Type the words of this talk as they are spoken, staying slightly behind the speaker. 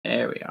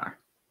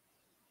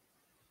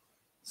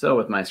So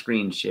with my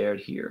screen shared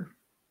here,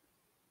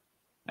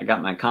 I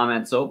got my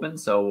comments open.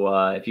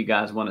 So if you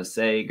guys want to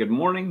say good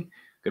morning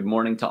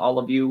to all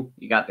of you.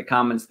 You got the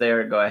comments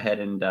there. Go ahead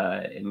and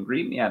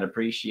greet me. I'd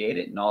appreciate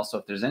it. And also,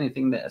 if there's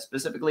anything that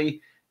specifically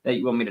that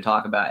you want me to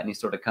talk about, any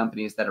sort of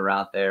companies that are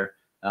out there,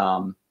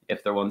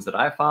 if they're ones that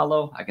I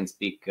follow, I can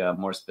speak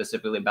more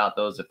specifically about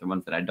those. If they're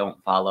ones that I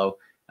don't follow,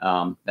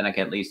 then I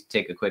can at least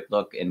take a quick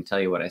look and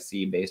tell you what I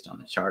see based on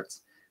the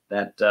charts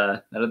that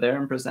are there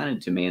and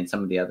presented to me, and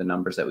some of the other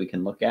numbers that we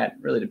can look at. It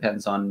really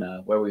depends on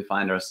where we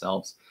find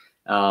ourselves.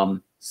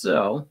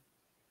 So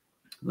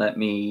let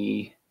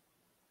me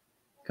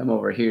come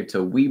over here to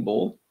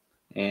WEBULL,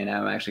 and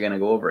I'm actually going to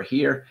go over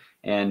here.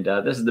 And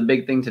this is the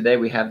big thing today.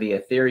 We have the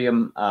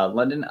Ethereum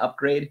London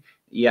upgrade,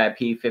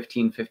 EIP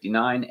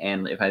 1559.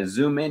 And if I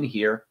zoom in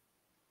here,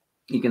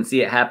 you can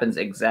see it happens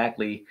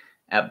exactly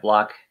at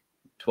block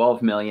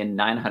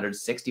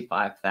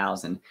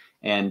 12,965,000.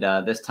 And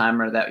this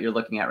timer that you're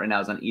looking at right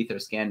now is on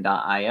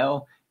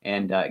etherscan.io,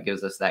 and it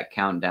gives us that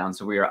countdown.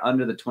 So we are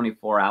under the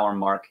 24-hour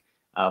mark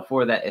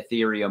for that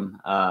Ethereum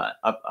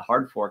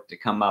hard fork to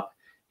come up.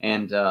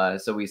 And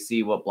so we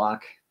see what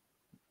block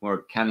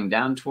we're counting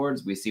down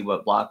towards. We see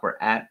what block we're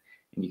at.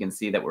 And you can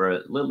see that we're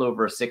a little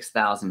over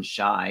 6,000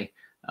 shy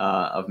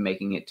of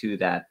making it to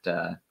that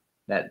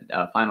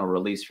final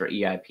release for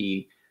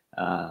EIP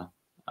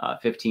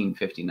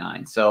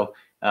 1559. So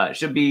it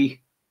should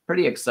be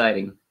pretty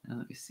exciting.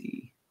 Let me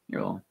see.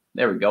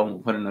 There we go. We'll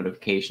put a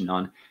notification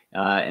on.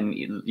 And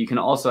you can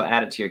also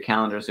add it to your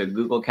calendar. So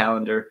Google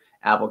Calendar,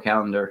 Apple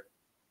Calendar.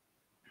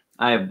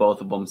 I have both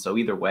of them. So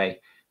either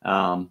way.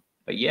 But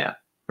yeah,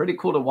 pretty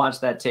cool to watch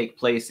that take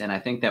place. And I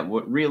think that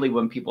really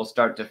when people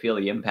start to feel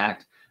the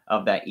impact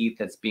of that ETH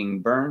that's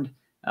being burned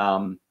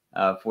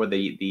for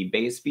the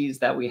base fees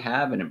that we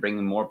have, and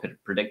bringing more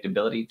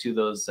predictability to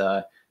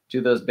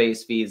those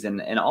base fees.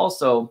 And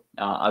also,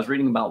 I was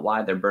reading about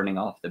why they're burning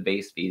off the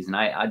base fees. And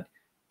I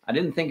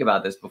didn't think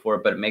about this before,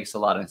 but it makes a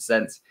lot of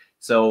sense.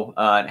 So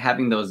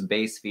having those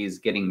base fees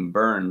getting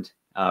burned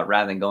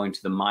rather than going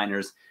to the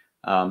miners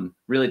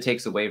really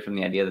takes away from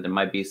the idea that there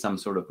might be some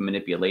sort of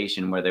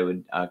manipulation where they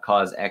would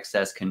cause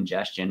excess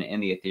congestion in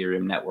the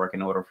Ethereum network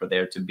in order for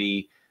there to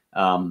be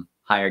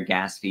higher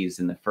gas fees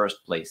in the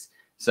first place.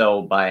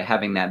 So by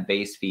having that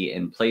base fee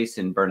in place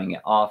and burning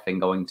it off and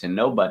going to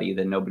nobody,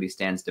 then nobody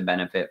stands to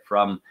benefit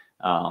from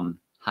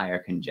higher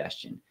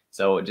congestion.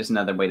 So just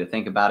another way to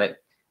think about it.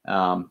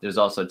 There's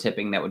also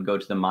tipping that would go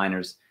to the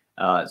miners.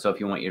 So if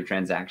you want your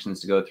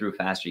transactions to go through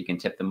faster, you can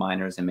tip the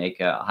miners and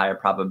make a higher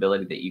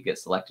probability that you get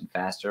selected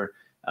faster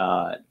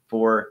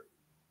for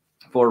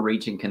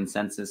reaching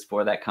consensus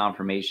for that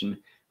confirmation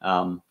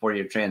for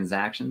your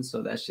transactions.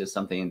 So that's just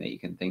something that you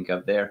can think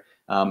of there.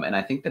 And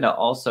I think that it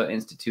also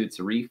institutes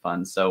a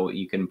refund. So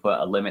you can put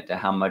a limit to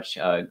how much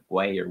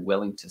way you're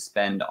willing to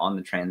spend on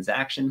the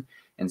transaction.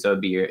 And so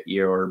it'd be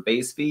your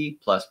base fee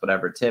plus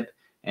whatever tip,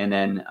 and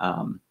then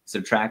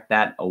subtract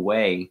that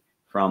away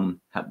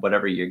from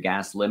whatever your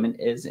gas limit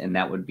is. And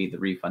that would be the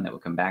refund that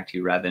would come back to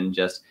you, rather than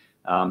just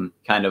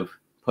kind of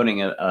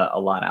putting a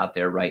lot out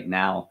there right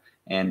now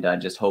and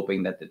just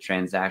hoping that the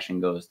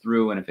transaction goes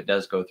through. And if it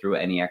does go through,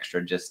 any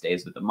extra just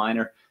stays with the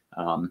miner.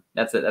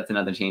 That's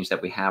another change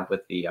that we have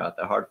with the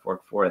hard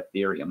fork for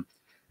Ethereum.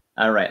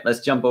 All right, let's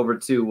jump over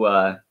to,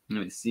 let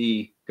me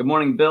see. Good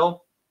morning,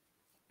 Bill.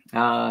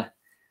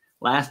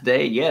 Last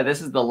day. Yeah,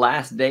 this is the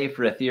last day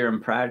for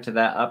Ethereum prior to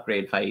that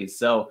upgrade phase.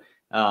 So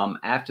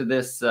after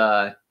this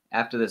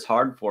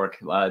hard fork,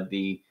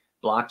 the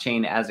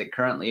blockchain as it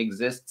currently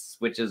exists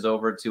switches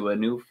over to a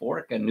new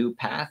fork, a new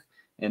path.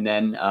 And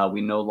then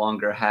we no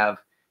longer have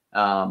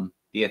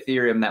the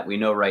Ethereum that we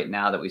know right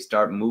now, that we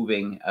start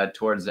moving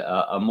towards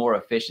a more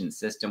efficient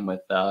system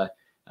with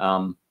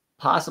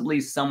possibly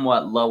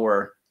somewhat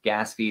lower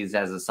gas fees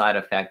as a side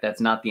effect.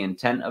 That's not the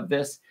intent of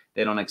this.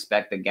 They don't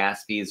expect the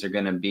gas fees are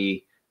going to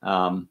be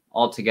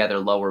altogether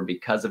lower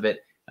because of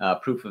it.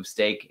 Proof of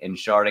stake and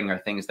sharding are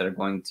things that are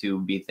going to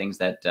be things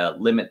that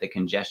limit the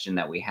congestion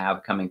that we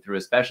have coming through,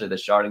 especially the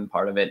sharding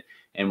part of it.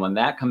 And when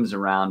that comes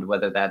around,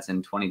 whether that's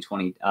in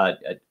 2020,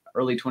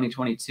 early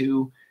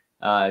 2022,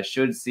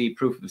 should see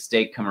proof of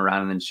stake come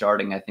around, and then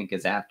sharding, I think,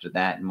 is after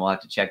that. And we'll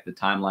have to check the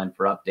timeline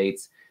for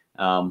updates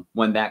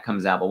when that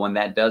comes out. But when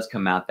that does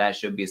come out, that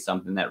should be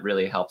something that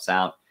really helps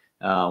out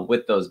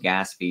with those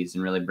gas fees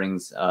and really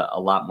brings a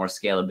lot more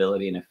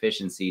scalability and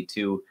efficiency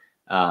to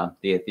the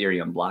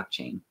Ethereum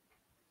blockchain.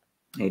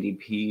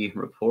 ADP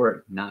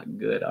report, not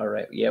good. All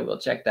right. Yeah, we'll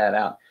check that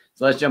out.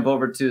 So let's jump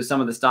over to some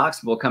of the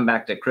stocks. We'll come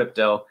back to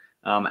crypto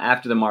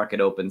after the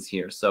market opens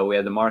here. So we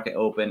have the market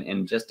open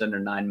in just under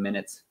 9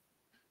 minutes.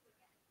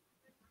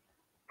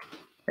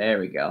 There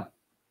we go.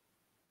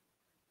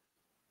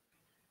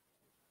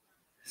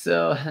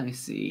 So let me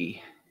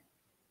see.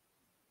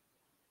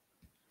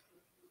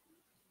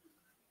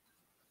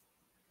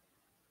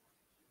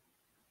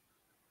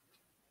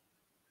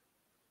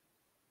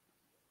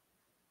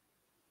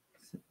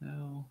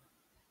 So,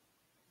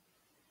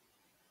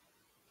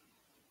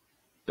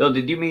 Bill,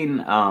 did you mean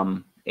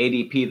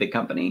ADP, the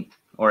company,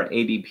 or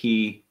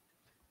ADP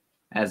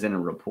as in a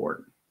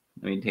report?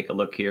 Let me take a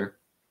look here.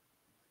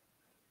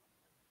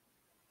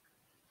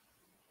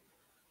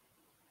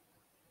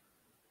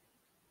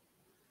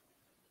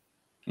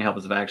 It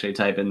helps if I actually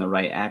type in the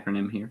right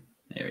acronym here.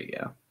 There we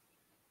go.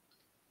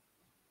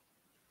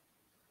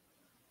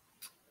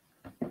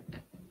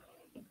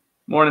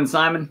 Morning,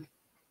 Simon.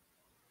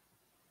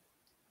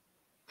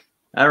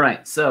 All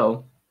right,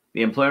 so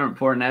the employment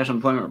report, national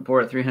employment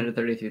report,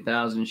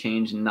 333,000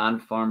 change in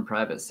non-farm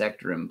private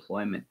sector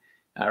employment.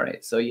 All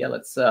right, so yeah,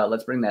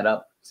 let's bring that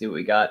up, see what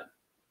we got.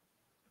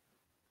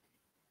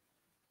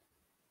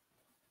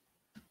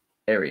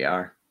 There we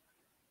are.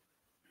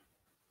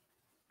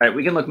 All right,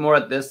 we can look more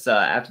at this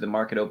after the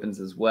market opens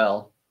as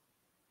well.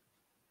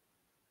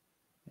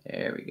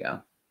 There we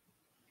go.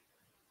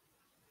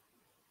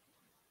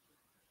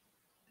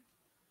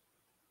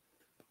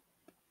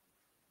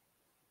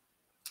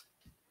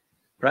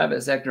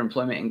 Private sector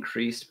employment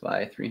increased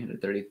by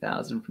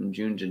 330,000 from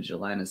June to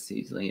July on a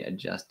seasonally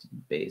adjusted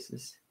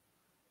basis.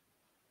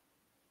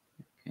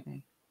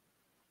 Okay.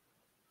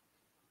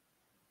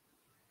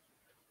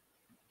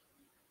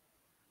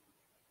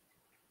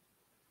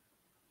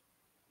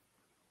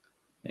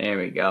 There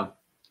we go.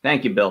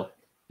 Thank you, Bill.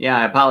 Yeah,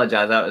 I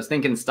apologize. I was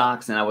thinking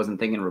stocks and I wasn't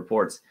thinking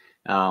reports.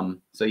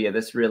 So yeah,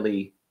 this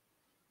really,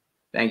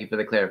 thank you for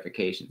the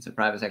clarification. So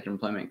private sector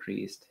employment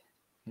increased.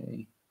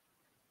 Okay.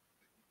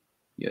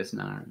 U.S.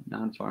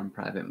 non-farm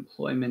private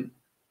employment,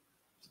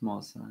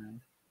 small size.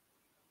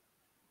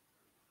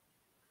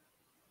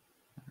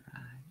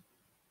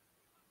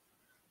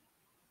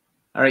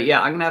 All right,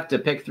 yeah, I'm gonna have to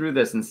pick through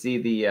this and see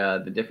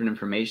the different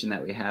information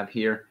that we have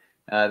here.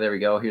 There we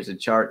go. Here's a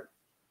chart.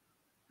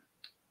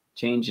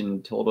 Change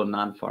in total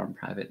non-farm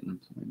private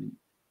employment.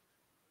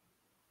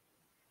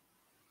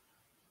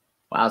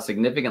 Wow,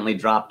 significantly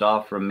dropped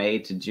off from May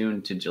to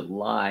June to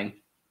July.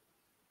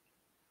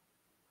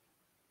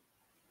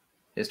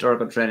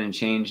 Historical trend and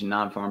change in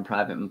non-farm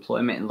private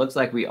employment. It looks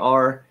like we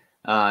are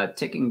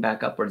ticking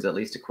back upwards, at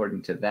least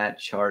according to that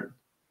chart.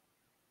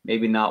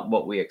 Maybe not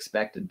what we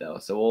expected, though.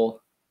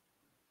 So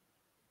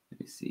let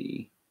me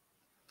see.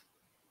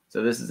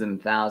 So this is in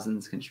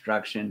thousands: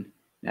 construction,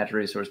 natural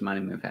resource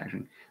mining,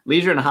 manufacturing.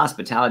 Leisure and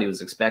hospitality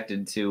was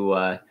expected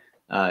to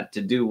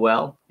do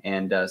well.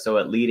 And so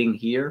at leading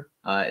here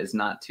is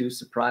not too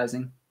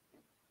surprising.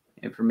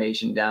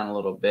 Information down a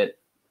little bit.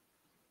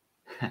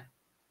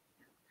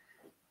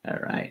 All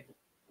right.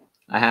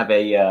 I have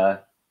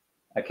a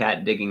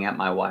cat digging at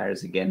my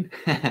wires again.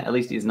 At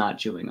least he's not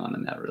chewing on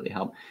them. That really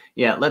helped.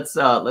 Yeah,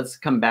 let's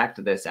come back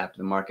to this after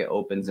the market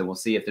opens, and we'll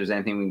see if there's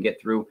anything we can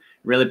get through.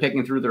 Really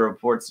picking through the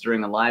reports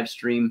during a live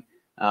stream,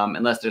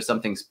 unless there's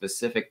something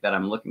specific that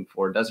I'm looking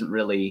for, doesn't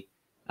really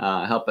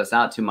help us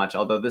out too much.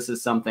 Although this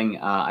is something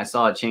I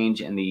saw a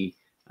change in the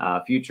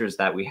futures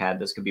that we had.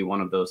 This could be one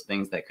of those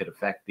things that could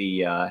affect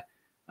the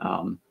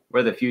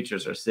where the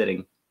futures are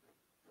sitting.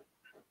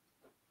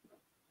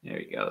 There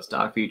you go.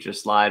 Stock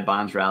futures slide,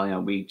 bonds rally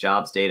on weak,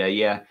 jobs data.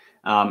 Yeah.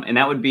 And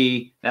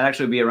that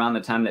actually be around the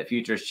time that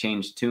futures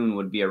changed tune,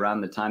 would be around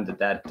the time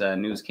that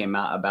news came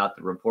out about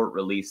the report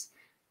release.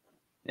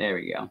 There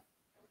we go.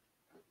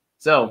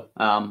 So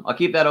I'll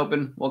keep that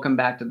open. We'll come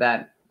back to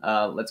that.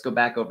 Let's go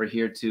back over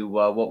here to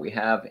what we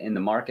have in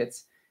the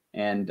markets.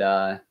 And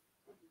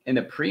in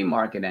the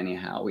pre-market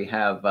anyhow, we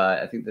have,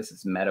 I think this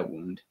is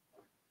MetaWound.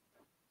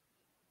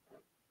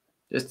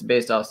 Just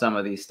based off some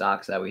of these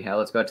stocks that we have.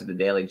 Let's go to the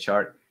daily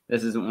chart.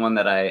 This isn't one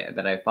that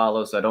I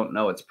follow, so I don't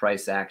know its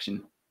price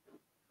action.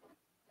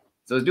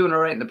 So it's doing all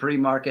right in the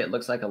pre-market.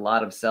 Looks like a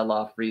lot of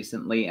sell-off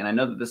recently. And I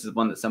know that this is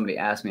one that somebody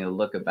asked me to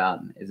look about.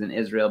 Is an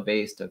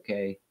Israel-based,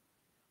 okay.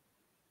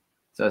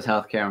 So it's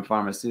healthcare and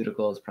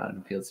pharmaceuticals, product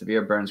and field,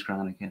 severe burns,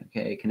 chronic,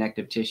 okay,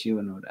 connective tissue,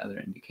 and what other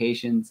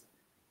indications.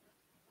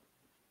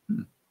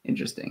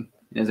 Interesting.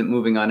 Is it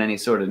moving on any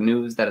sort of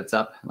news that it's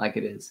up like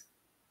it is?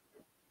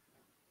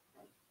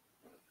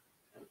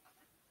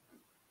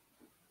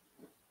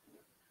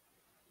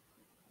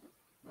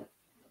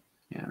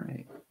 All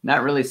right.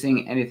 Not really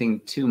seeing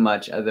anything too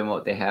much other than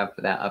what they have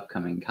for that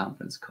upcoming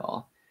conference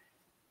call.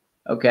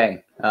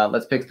 Okay,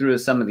 let's pick through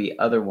some of the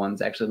other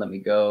ones. Actually, let me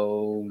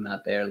go,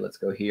 not there. Let's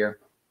go here.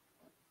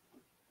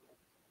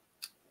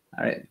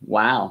 All right.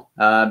 Wow.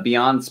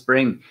 Beyond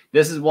Spring.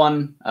 This is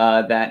one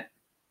that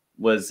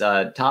was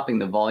topping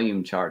the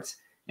volume charts.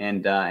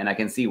 And I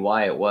can see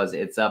why it was.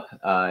 It's up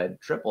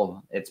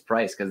triple its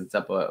price because it's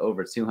up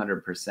over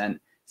 200%.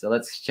 So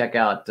let's check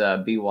out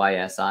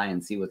BYSI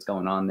and see what's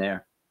going on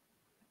there.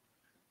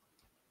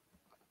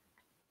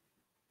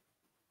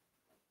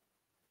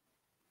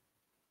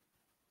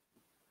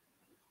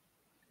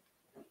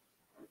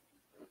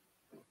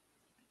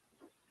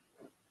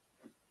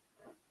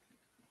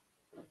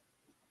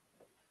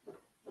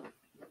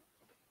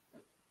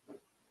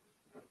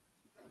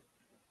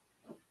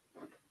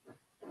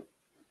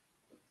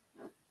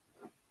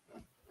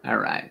 All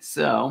right,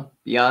 so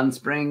Beyond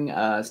Spring,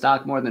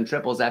 stock more than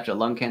triples after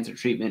lung cancer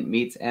treatment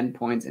meets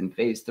endpoints in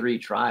phase 3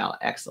 trial.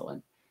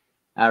 Excellent.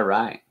 All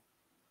right.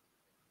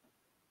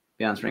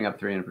 Beyond Spring up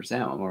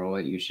 300%. One more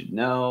what you should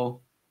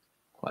know.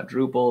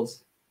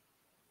 Quadruples.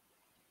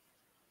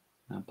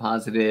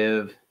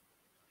 Positive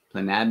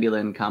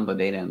plinabulin combo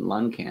data and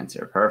lung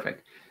cancer.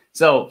 Perfect.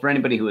 So for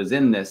anybody who is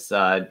in this,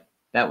 that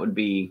would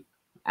be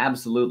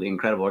absolutely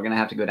incredible. We're going to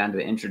have to go down to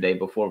the intraday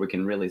before we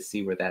can really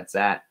see where that's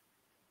at.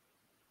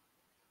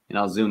 And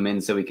I'll zoom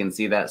in so we can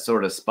see that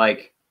sort of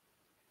spike.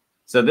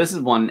 So this is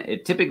one,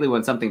 typically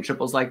when something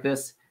triples like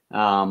this,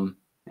 I'm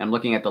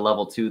looking at the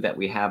level 2 that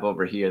we have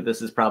over here.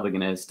 This is probably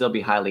going to still be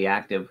highly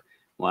active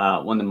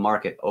when the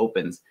market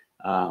opens.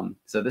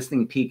 So this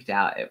thing peaked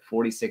out at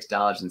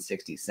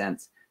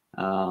 $46.60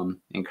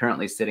 and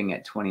currently sitting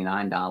at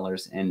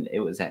 $29, and it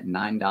was at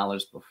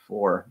 $9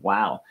 before.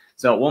 Wow.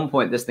 So at one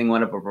point this thing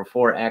went up over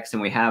 4x,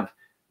 and we have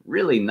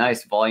really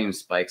nice volume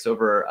spikes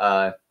over,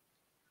 I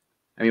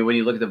mean, when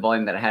you look at the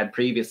volume that I had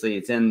previously,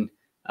 it's in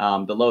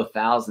the low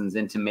thousands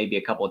into maybe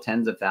a couple of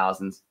tens of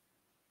thousands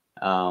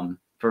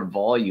for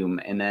volume,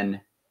 and then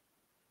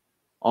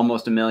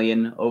almost a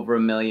million, over a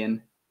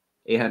million,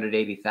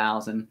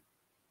 880,000,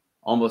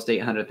 almost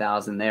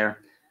 800,000 there.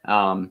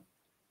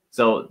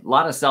 So a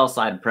lot of sell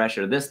side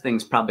pressure. This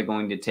thing's probably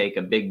going to take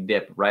a big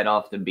dip right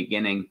off the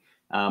beginning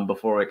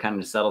before it kind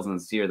of settles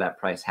and see where that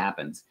price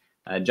happens.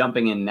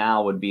 Jumping in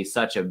now would be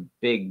such a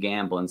big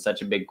gamble and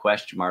such a big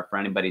question mark for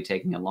anybody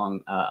taking a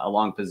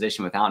long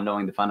position without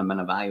knowing the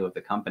fundamental value of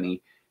the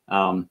company.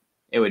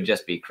 It would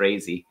just be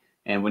crazy.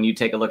 And when you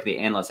take a look at the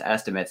analyst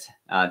estimates,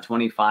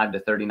 $25 to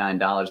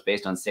 $39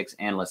 based on 6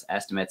 analyst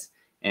estimates.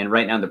 And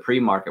right now in the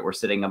pre-market, we're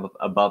sitting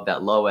above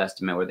that low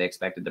estimate where they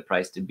expected the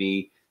price to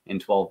be in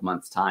 12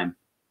 months time.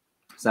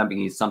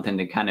 Something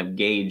to kind of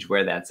gauge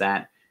where that's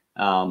at.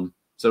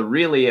 So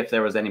really, if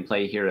there was any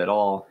play here at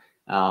all,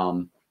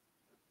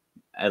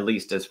 at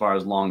least as far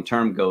as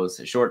long-term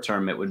goes,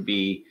 short-term it would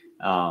be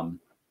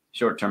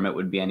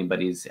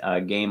anybody's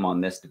game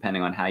on this,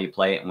 depending on how you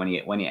play it and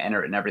when you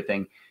enter it and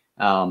everything.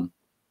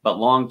 But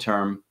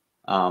long-term,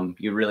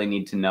 you really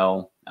need to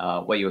know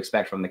what you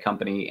expect from the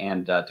company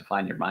and to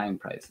find your buying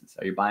prices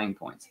or your buying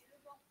points.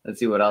 Let's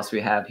see what else we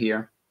have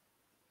here.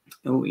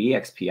 Oh,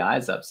 EXPI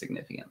is up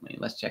significantly.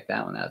 Let's check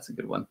that one. That's a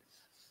good one.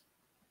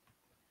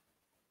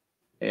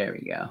 There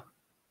we go.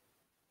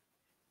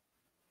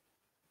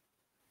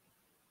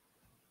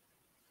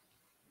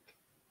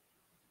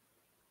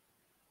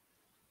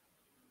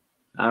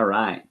 All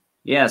right.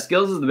 Yeah,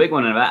 skills is the big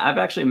one. And I've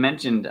actually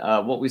mentioned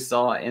what we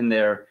saw in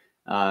their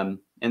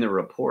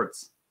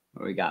reports.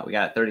 What we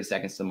got 30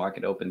 seconds till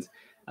market opens.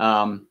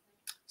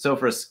 So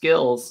for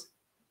skills,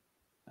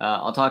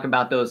 I'll talk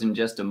about those in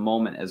just a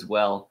moment as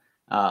well.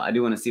 I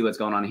do want to see what's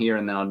going on here,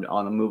 and then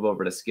I'll move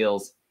over to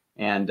skills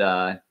and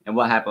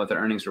what happened with the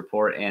earnings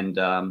report and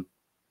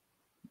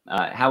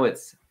how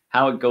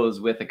it goes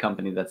with a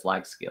company that's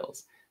like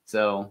skills.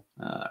 So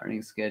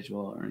earnings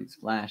schedule, earnings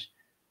flash,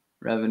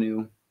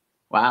 revenue.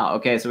 Wow.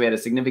 Okay, so we had a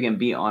significant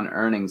beat on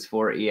earnings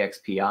for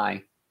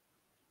EXPI.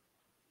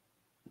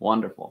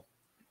 Wonderful.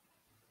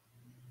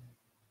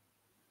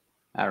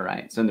 All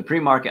right. So in the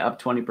pre-market,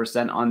 up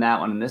 20% on that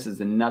one, and this is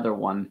another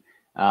one.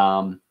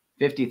 $53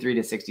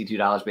 to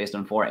 $62 based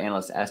on 4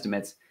 analyst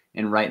estimates.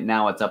 And right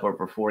now it's up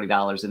over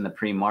 $40 in the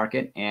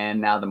pre-market. And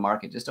now the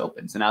market just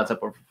opened. So now it's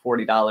up over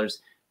 $40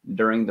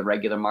 during the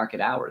regular market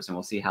hours. And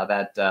we'll see how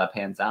that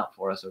pans out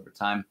for us over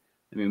time.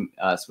 Let me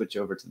switch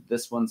over to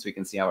this one so we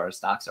can see how our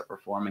stocks are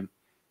performing.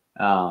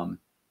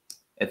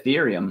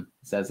 Ethereum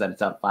says that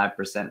it's up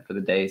 5% for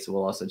the day. So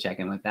we'll also check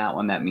in with that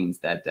one. That means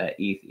that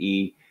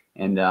ETH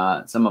and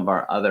some of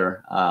our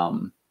other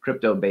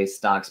crypto-based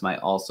stocks might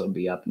also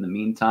be up in the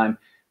meantime.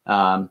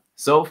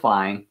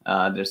 SoFi,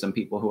 there's some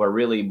people who are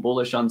really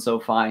bullish on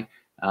SoFi.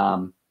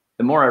 The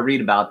more I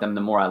read about them,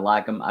 the more I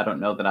like them. I don't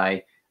know that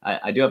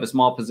I do have a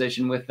small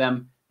position with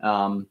them,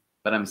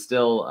 but I'm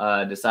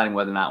still deciding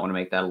whether or not I want to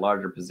make that a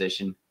larger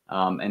position.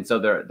 And so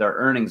their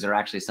earnings are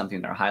actually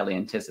something that are highly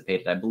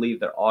anticipated. I believe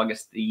they're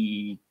August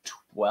the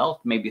 12th,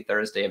 maybe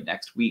Thursday of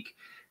next week,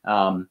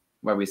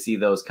 where we see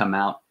those come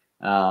out,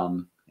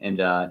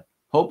 and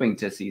hoping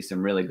to see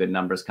some really good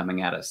numbers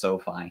coming out of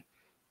SoFi.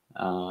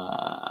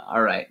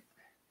 All right.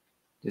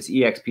 This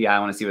EXPI, I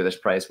want to see where this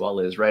price wall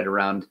is, right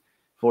around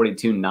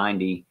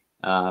 42.90.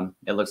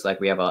 It looks like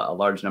we have a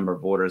large number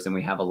of orders and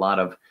we have a lot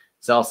of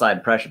sell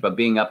side pressure, but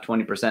being up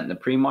 20% in the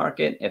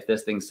pre-market, if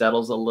this thing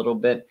settles a little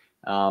bit,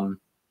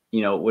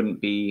 it wouldn't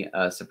be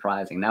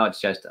surprising. Now it's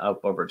just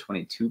up over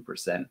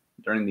 22%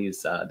 during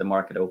these the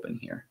market open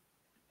here.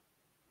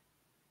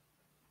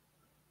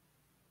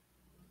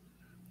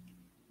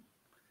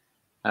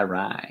 All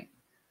right.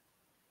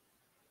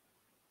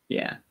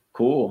 Yeah,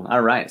 cool.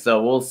 All right.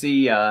 So we'll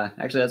see.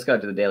 Actually, let's go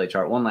to the daily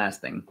chart. One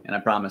last thing. And I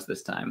promise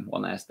this time,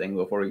 one last thing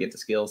before we get to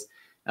skills.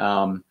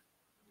 I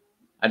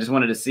just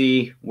wanted to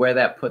see where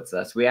that puts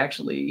us. We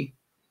actually,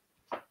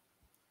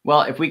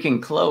 well, if we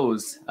can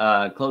close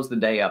the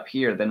day up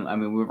here, then, I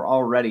mean, we were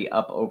already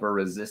up over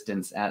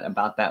resistance at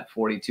about that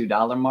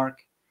 $42 mark.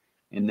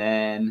 And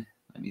then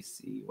let me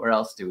see, where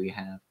else do we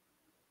have?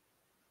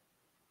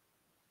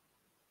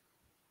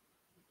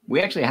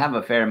 We actually have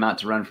a fair amount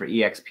to run for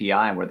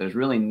EXPI where there's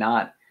really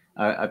not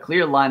a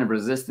clear line of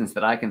resistance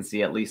that I can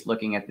see, at least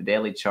looking at the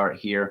daily chart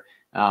here,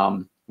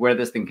 where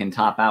this thing can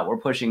top out. We're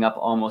pushing up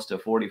almost to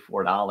 $44.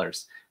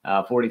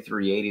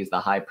 43.80 is the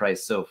high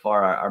price so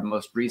far. Our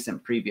most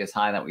recent previous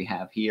high that we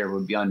have here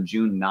would be on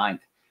June 9th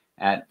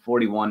at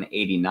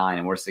 41.89,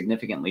 and we're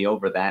significantly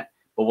over that.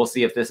 But we'll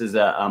see if this is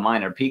a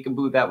minor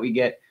peekaboo that we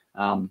get,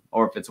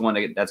 or if it's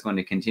one that's going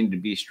to continue to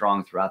be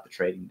strong throughout the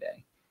trading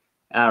day.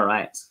 All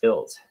right,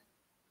 Skills.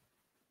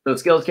 So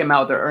Skills came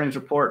out with their earnings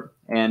report,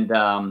 and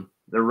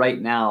they're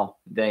right now,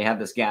 they have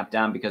this gap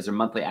down because their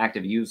monthly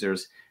active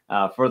users,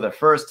 for the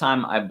first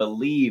time, I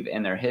believe,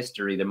 in their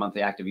history, their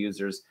monthly active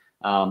users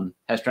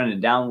has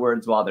trended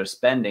downwards, while their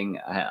spending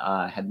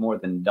had more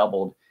than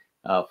doubled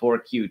for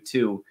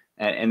Q2.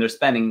 And their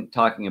spending,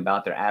 talking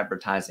about their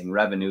advertising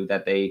revenue,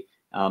 that they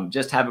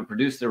just haven't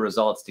produced the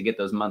results to get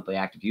those monthly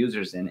active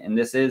users in. And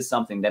this is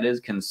something that is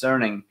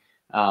concerning,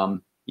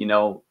 you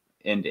know,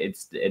 and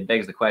it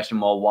begs the question,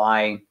 well,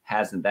 why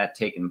hasn't that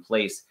taken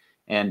place?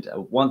 And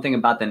one thing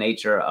about the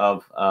nature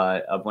of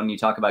when you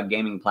talk about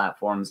gaming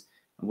platforms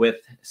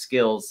with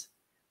Skills,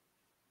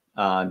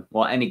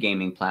 well, any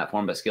gaming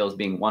platform, but Skills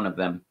being one of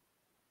them,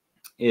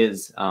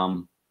 is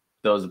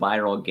those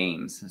viral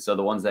games. So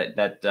the ones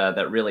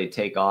that really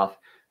take off,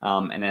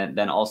 and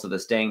then also the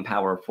staying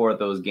power for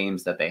those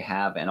games that they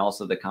have, and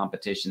also the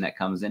competition that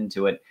comes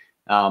into it.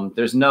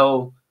 There's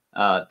no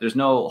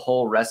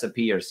whole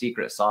recipe or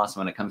secret sauce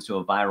when it comes to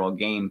a viral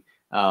game,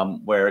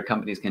 where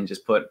companies can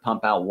just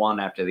pump out one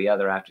after the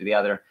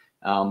other.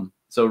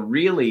 So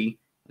really,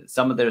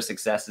 some of their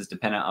success is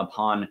dependent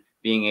upon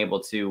being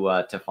able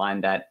to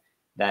find that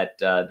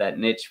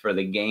niche for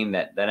the game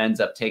that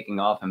ends up taking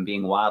off and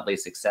being wildly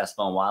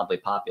successful and wildly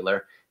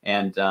popular.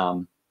 And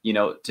you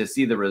know, to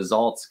see the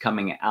results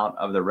coming out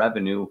of the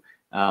revenue,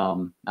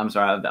 of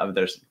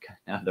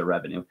the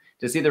revenue,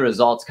 to see the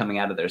results coming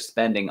out of their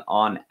spending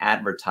on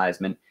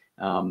advertisement,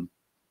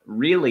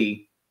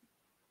 really,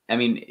 I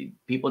mean,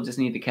 people just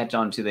need to catch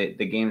on to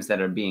the games that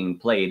are being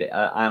played.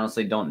 I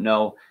honestly don't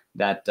know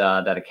that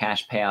a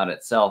cash payout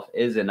itself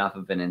is enough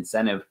of an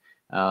incentive.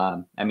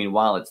 I mean,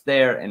 while it's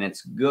there and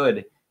it's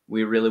good,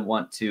 we really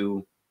want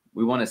to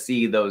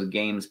see those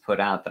games put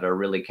out that are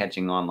really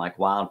catching on like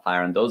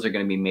wildfire, and those are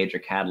going to be major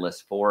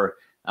catalysts for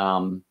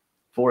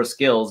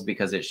Skills,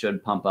 because it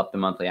should pump up the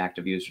monthly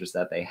active users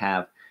that they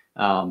have.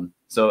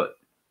 So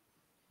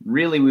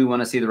really, we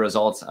want to see the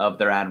results of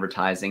their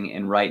advertising,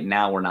 and right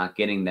now we're not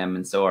getting them,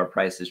 and so our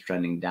price is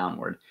trending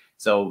downward.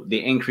 So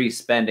the increased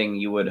spending,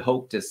 you would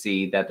hope to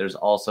see that there's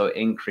also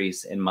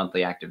increase in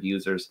monthly active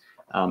users,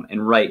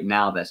 and right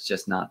now that's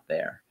just not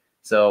there.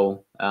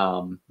 So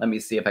let me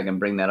see if I can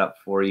bring that up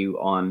for you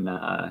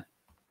on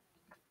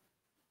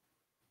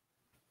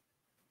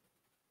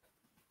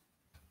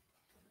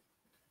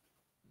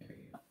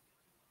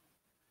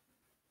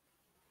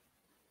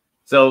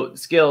So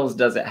Skills,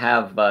 does it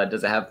have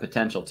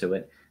potential to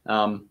it?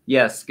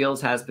 Yes,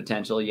 Skills has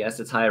potential. Yes,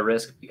 it's high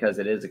risk because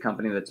it is a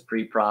company that's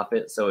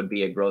pre-profit, so it'd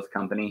be a growth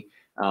company.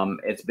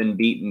 It's been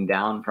beaten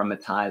down from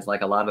its highs,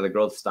 like a lot of the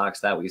growth stocks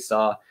that we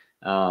saw.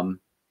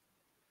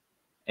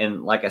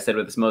 And like I said,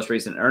 with this most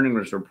recent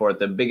earnings report,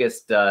 the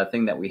biggest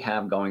thing that we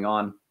have going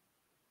on,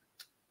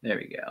 there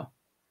we go.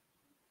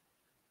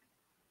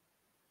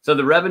 So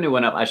the revenue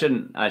went up. I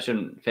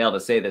shouldn't fail to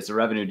say this. The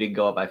revenue did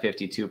go up by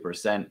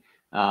 52%.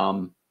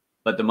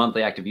 But the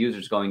monthly active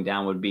users going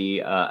down would be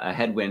a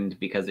headwind,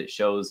 because it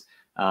shows,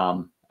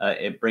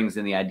 it brings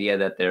in the idea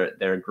that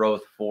their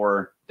growth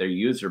for their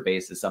user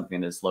base is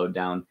something that is slowed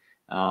down.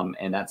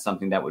 And that's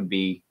something that would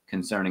be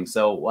concerning.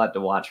 So we'll have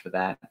to watch for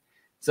that.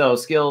 So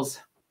Skills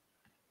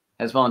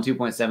has fallen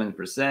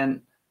 2.7%.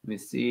 Let me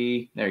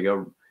see. There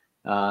you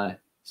go.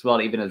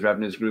 Swelled even as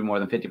revenues grew more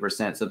than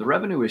 50%. So the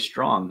revenue is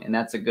strong, and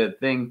that's a good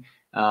thing.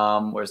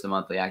 Where's the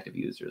monthly active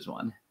users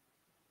one?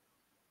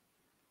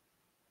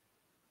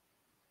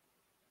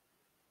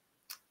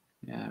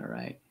 Yeah,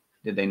 right.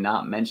 Did they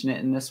not mention it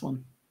in this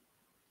one?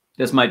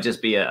 This might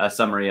just be a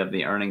summary of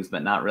the earnings,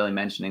 but not really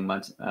mentioning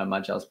much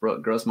else.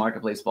 Gross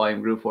marketplace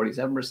volume grew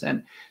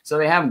 47%. So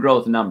they have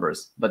growth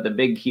numbers, but the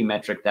big key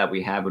metric that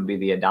we have would be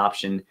the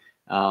adoption,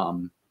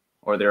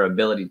 or their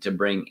ability to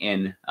bring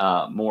in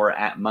more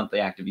monthly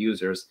active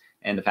users.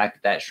 And the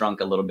fact that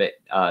shrunk a little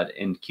bit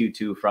in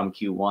Q2 from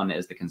Q1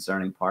 is the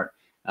concerning part.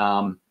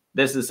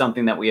 This is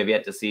something that we have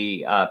yet to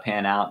see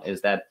pan out,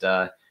 is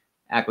that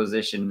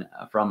acquisition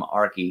from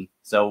Archie.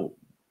 So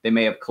they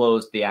may have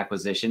closed the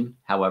acquisition.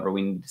 However,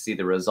 we need to see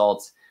the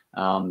results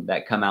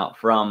that come out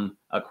from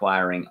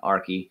acquiring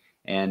Archie.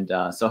 And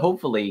so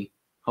hopefully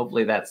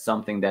that's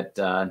something that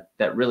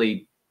that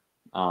really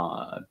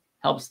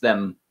helps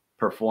them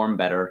perform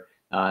better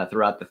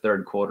throughout the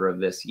third quarter of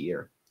this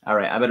year. All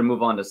right, I better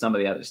move on to some of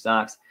the other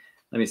stocks.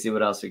 Let me see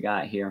what else we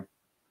got here.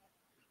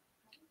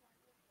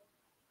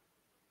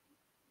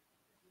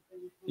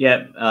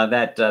 Yeah,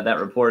 that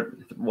report,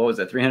 what was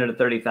it,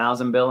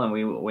 330,000, Bill, and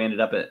we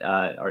ended up at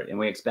and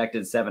we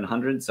expected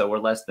 700, so we're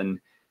less than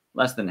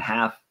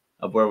half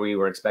of where we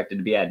were expected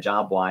to be at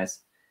job wise.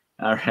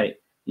 All right,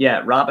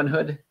 yeah,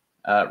 Robinhood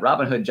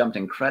jumped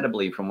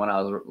incredibly from when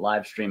I was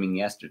live streaming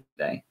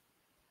yesterday.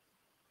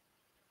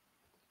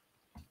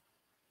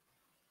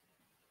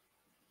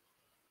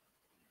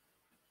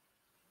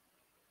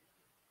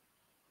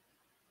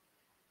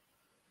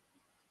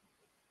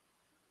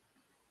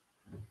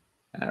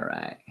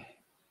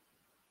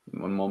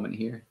 one moment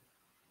here.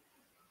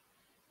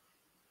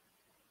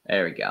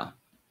 There we go.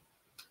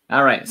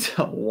 All right.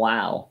 So,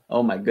 wow.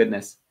 Oh, my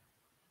goodness.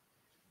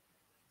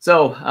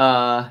 So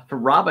for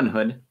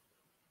Robinhood,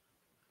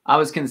 I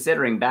was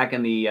considering back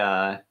in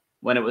the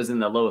when it was in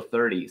the low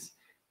 30s.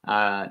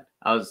 I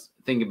was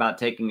thinking about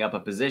taking up a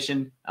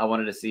position. I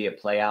wanted to see it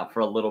play out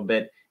for a little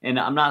bit. And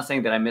I'm not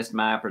saying that I missed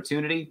my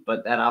opportunity,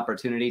 but that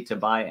opportunity to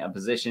buy a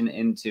position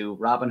into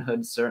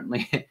Robinhood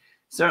certainly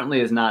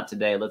certainly is not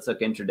today. Let's look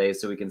intraday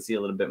so we can see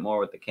a little bit more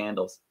with the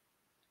candles.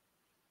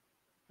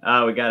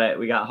 Oh, we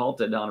got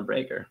halted on a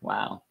breaker.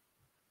 Wow.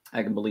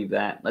 I can believe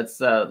that. Let's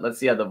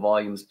see how the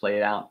volumes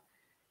played out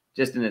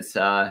just in its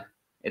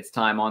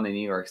time on the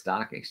New York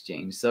Stock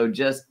Exchange. So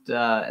just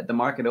at the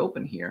market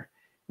open here,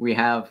 we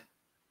have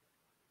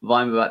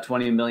volume of about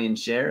 20 million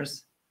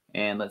shares.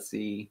 And let's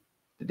see,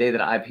 the day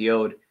that I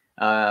IPO'd,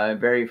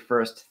 very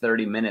first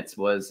 30 minutes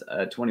was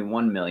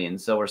 21 million.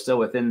 So we're still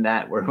within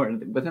that. We're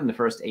within the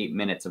first 8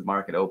 minutes of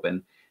market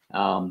open.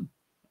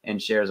 And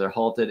shares are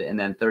halted, and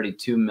then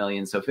 32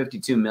 million. So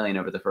 52 million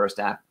over the first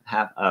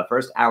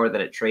first hour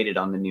that it traded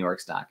on the New York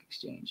Stock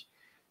Exchange.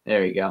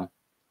 There you go.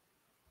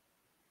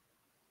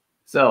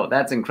 So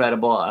that's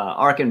incredible.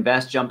 ARK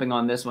Invest jumping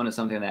on this one is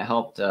something that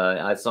helped.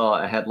 I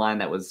saw a headline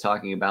that was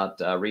talking about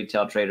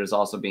retail traders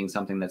also being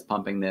something that's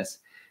pumping this.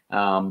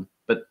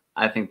 But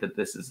I think that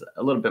this is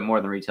a little bit more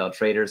than retail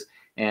traders.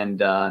 And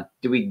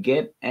do we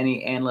get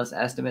any analyst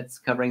estimates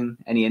covering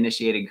any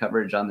initiated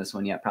coverage on this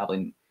one yet?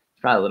 Probably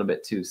a little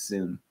bit too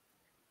soon.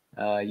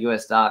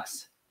 U.S.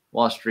 stocks,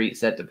 Wall Street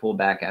set to pull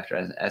back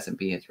after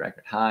S&P hits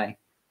record high.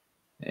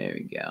 There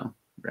we go.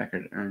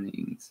 Record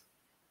earnings.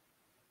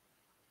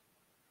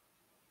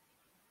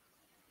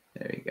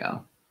 There you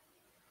go.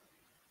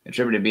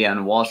 Attributed to be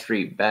on Wall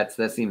Street bets.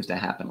 That seems to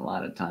happen a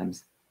lot of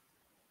times.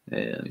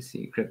 Let me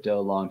see.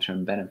 Crypto,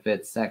 long-term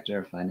benefits,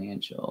 sector,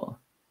 financial.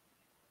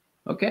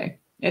 Okay.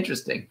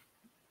 Interesting.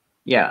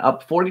 Yeah,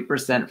 up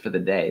 40% for the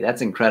day.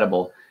 That's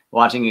incredible.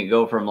 Watching it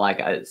go from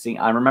like,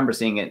 I remember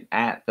seeing it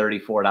at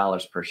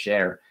 $34 per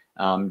share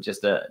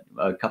just a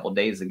couple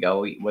days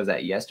ago. Was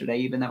that yesterday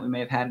even that we may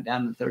have had it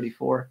down to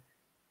 34?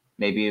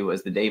 Maybe it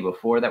was the day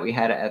before that we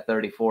had it at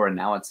 34, and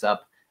now it's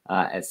up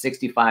at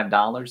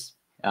 $65.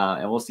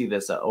 And we'll see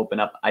this open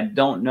up. I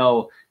don't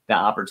know that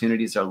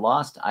opportunities are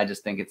lost. I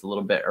just think it's a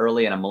little bit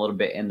early, and I'm a little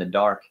bit in the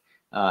dark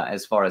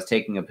as far as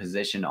taking a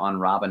position on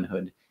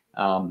Robinhood.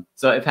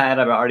 So if I had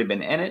already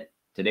been in it,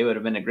 today would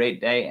have been a great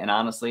day. And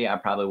honestly, I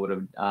probably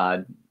would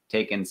have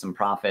taken some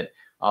profit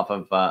off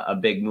of a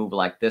big move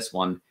like this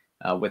one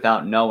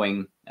without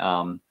knowing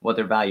what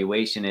their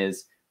valuation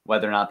is,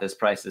 whether or not this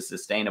price is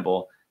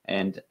sustainable.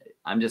 And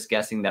I'm just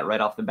guessing that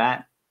right off the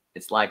bat,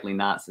 it's likely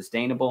not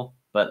sustainable.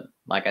 But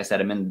like I said,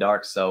 I'm in the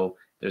dark, so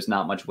there's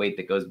not much weight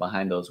that goes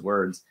behind those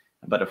words.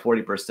 But a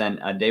 40%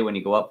 a day, when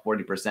you go up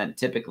 40%,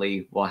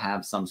 typically will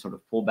have some sort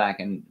of pullback.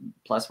 And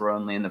plus, we're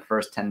only in the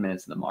first 10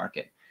 minutes of the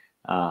market.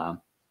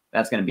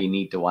 That's going to be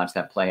neat to watch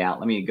that play out.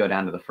 Let me go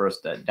down to the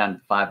first, down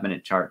to the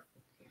 5-minute chart.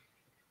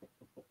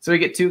 So we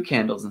get 2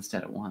 candles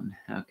instead of 1.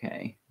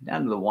 Okay,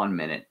 down to the 1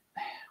 minute.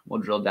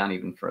 We'll drill down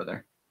even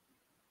further.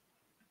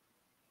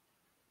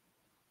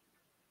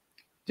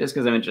 Just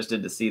because I'm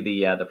interested to see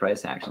the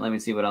price action. Let me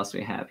see what else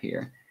we have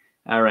here.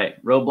 All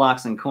right,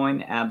 Roblox and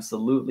Coin,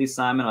 absolutely,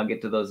 Simon. I'll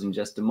get to those in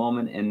just a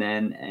moment. And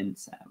then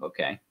NSAB,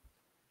 okay.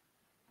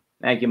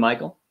 Thank you,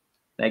 Michael.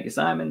 Thank you,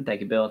 Simon.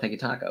 Thank you, Bill. Thank you,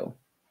 Taco.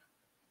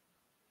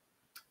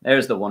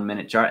 There's the 1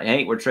 minute chart.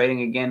 Hey, we're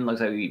trading again.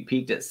 Looks like we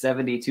peaked at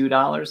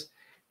 $72.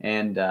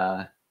 And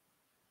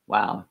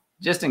wow,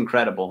 just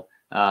incredible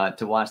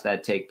to watch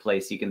that take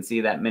place. You can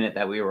see that minute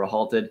that we were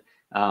halted.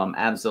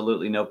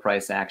 Absolutely no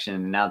price action.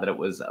 And now that it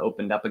was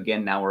opened up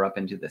again, now we're up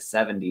into the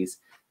 70s.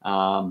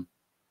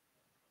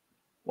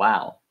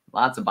 Wow,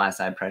 lots of buy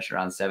side pressure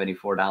on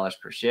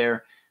 $74 per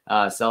share.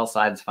 Sell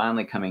side's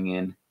finally coming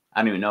in.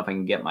 I don't even know if I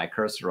can get my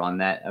cursor on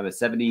that. I was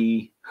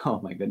 70.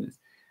 Oh my goodness.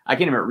 I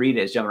can't even read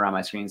it. It's jumping around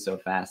my screen so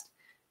fast.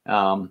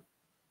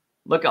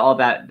 Look at all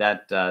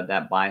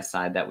that buy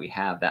side that we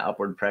have, that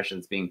upward pressure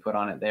that's being put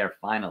on it there.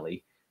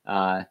 Finally,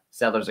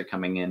 sellers are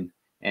coming in,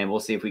 and we'll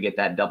see if we get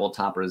that double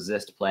top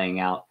resist playing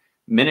out.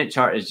 Minute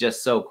chart is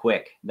just so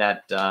quick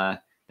that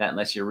that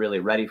unless you're really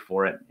ready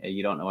for it,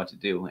 you don't know what to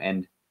do.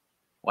 And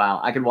wow,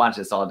 I could watch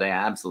this all day.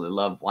 I absolutely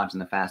love watching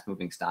the fast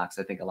moving stocks.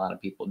 I think a lot of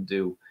people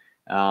do.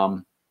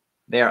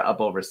 They are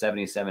up over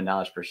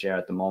 $77 per share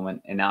at the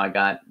moment. And now I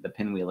got the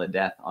pinwheel of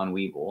death on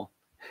WEBULL.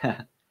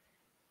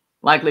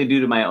 Likely due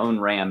to my own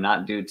RAM,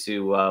 not due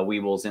to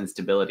WEBULL's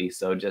instability.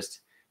 So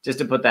just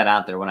to put that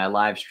out there, when I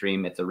live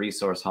stream, it's a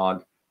resource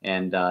hog.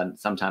 And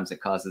sometimes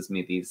it causes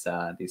me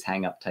these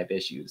hang up type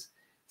issues.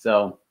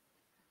 So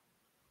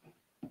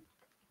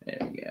there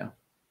we go.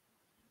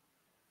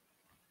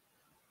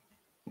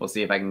 We'll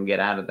see if I can get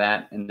out of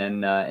that. And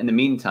then in the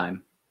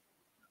meantime,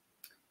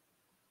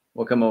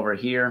 we'll come over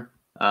here.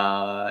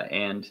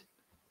 And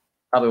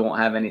probably won't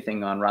have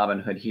anything on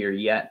Robinhood here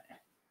yet.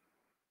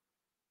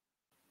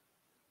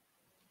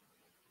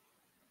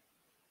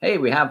 Hey,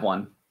 we have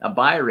one. a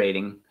buy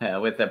rating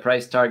with a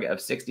price target of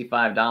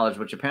 $65,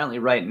 which apparently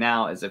right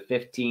now is a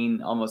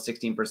 15, almost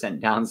 16%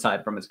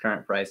 downside from its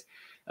current price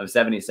of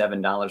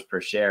 $77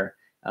 per share.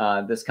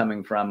 This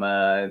coming from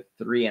a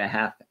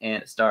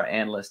 3.5-star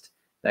analyst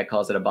that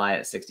calls it a buy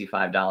at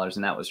 $65,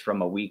 and that was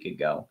from a week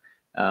ago.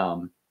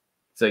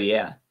 So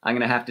yeah, I'm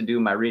going to have to do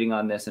my reading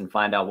on this and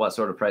find out what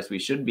sort of price we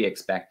should be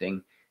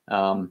expecting.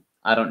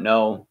 I don't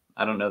know.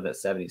 I don't know that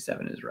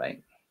 77 is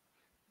right.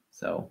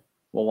 So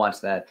we'll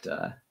watch that.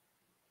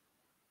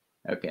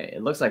 Okay,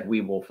 it looks like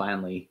WEBULL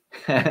finally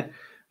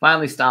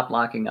finally stopped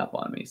locking up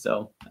on me.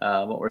 So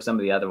what were some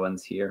of the other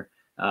ones here?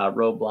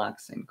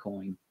 Roblox and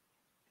Coin.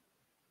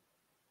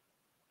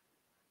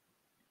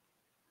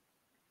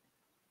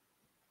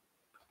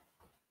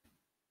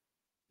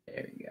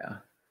 There you go.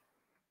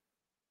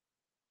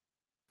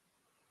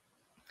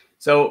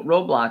 So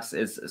Roblox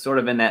is sort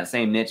of in that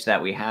same niche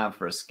that we have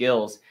for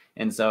skills,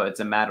 and so it's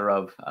a matter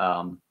of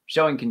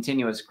showing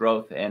continuous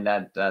growth and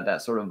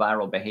that sort of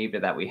viral behavior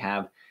that we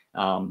have.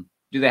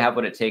 Do they have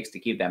what it takes to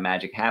keep that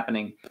magic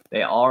happening?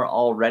 They are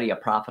already a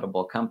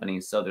profitable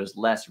company, so there's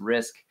less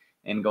risk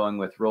in going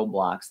with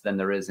Roblox than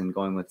there is in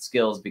going with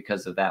skills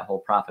because of that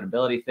whole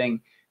profitability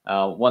thing.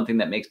 One thing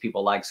that makes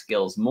people like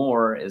skills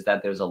more is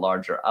that there's a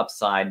larger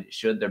upside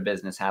should their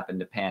business happen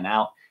to pan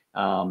out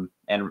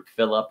and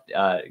fill up,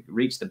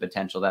 reach the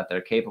potential that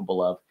they're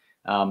capable of.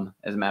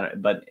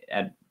 But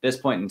at this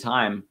point in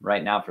time,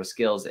 right now for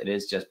skills, it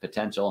is just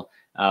potential.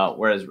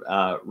 Whereas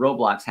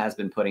Roblox has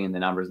been putting in the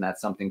numbers, and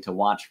that's something to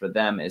watch for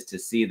them, is to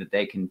see that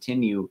they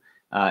continue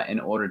in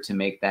order to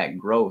make that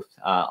growth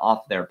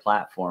off their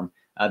platform.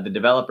 The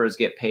developers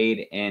get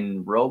paid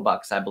in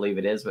Robux, I believe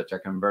it is, which are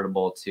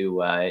convertible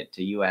to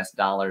US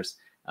dollars.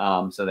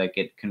 So they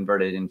get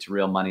converted into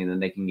real money, then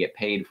they can get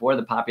paid for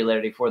the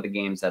popularity for the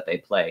games that they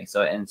play.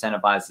 So it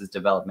incentivizes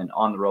development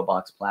on the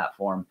Roblox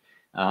platform.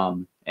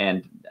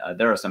 And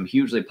there are some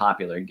hugely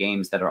popular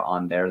games that are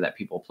on there that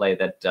people play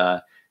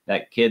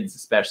that kids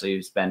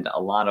especially spend a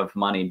lot of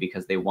money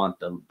because they want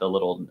the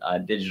little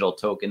digital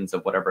tokens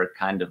of whatever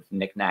kind of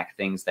knickknack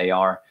things they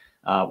are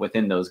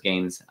within those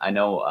games. I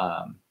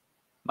know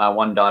my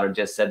one daughter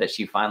just said that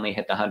she finally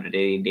hit the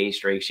 180-day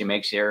streak. She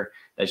makes sure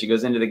that she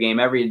goes into the game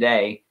every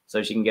day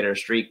so she can get her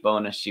streak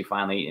bonus. She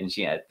finally, and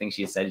I think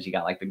she said she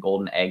got like the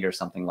golden egg or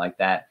something like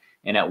that.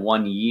 And at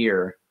 1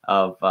 year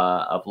of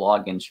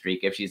login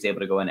streak, if she's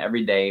able to go in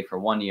every day for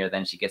 1 year,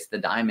 then she gets the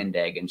diamond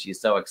egg, and she's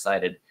so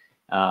excited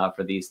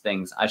for these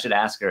things. I should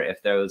ask her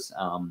if those,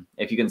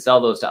 if you can sell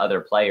those to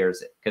other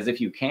players, because if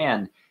you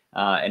can,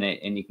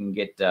 and you can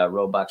get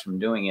Robux from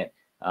doing it,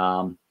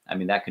 I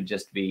mean that could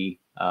just be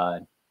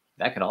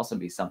that could also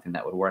be something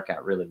that would work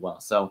out really well.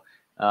 So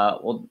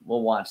we'll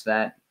watch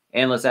that.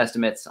 Analyst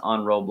estimates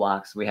on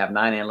Roblox. We have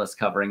 9 analysts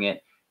covering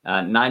it.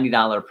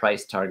 $90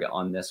 price target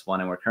on this one,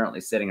 and we're currently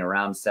sitting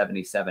around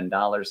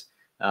 $77.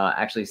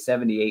 Actually,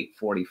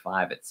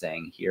 $78.45 it's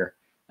saying here.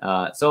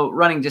 So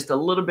running just a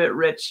little bit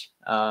rich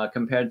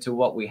compared to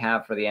what we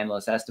have for the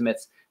analyst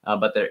estimates,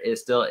 but there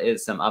still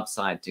is some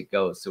upside to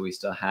go. So we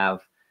still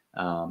have,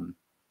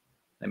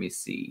 let me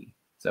see.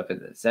 So if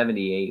it's at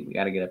 78, we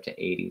got to get up to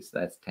 80. So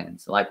that's 10.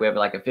 So like we have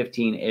like a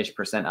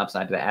 15-ish%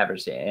 upside to the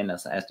average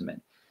analyst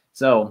estimate.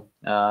 So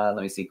let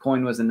me see.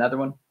 Coin was another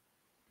one.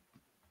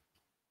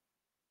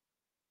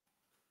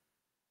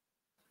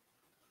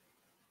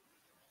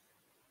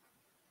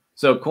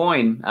 So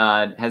Coin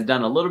has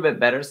done a little bit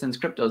better since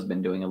crypto's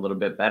been doing a little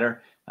bit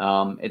better.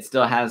 It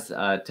still has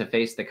to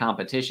face the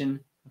competition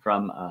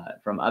from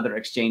other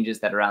exchanges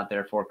that are out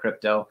there for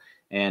crypto.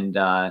 And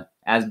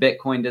as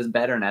Bitcoin does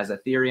better and as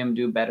Ethereum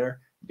do better,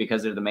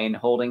 because they're the main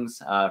holdings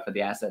for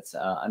the assets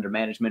under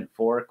management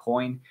for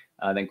Coin,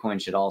 then Coin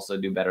should also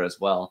do better as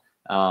well.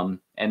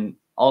 And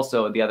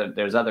also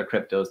there's other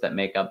cryptos that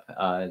make up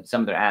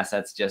some of their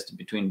assets just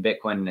between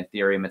Bitcoin and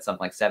Ethereum. It's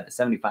something like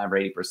 75 or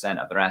 80%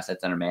 of their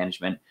assets under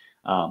management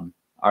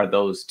are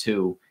those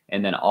two.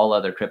 And then all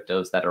other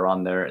cryptos that are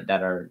on their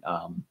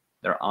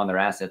they're on their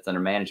assets under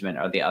management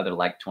are the other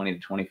like 20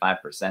 to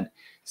 25%.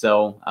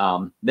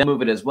 So they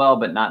move it as well,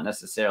 but not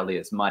necessarily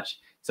as much.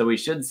 So we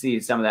should see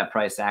some of that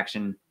price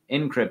action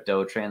in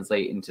crypto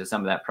translate into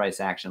some of that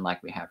price action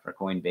like we have for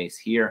Coinbase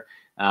here.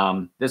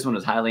 This one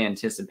was highly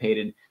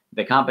anticipated.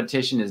 The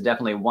competition is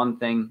definitely one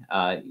thing.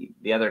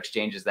 The other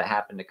exchanges that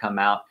happen to come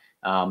out,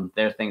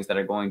 they're things that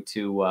are going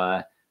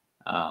to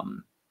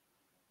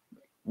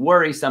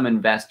worry some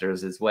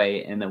investors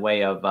in the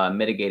way of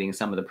mitigating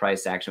some of the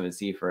price action we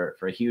see for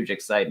huge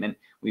excitement.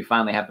 We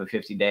finally have a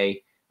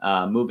 50-day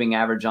moving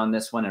average on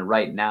this one, and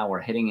right now we're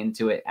hitting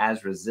into it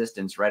as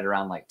resistance right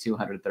around like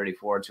 $234,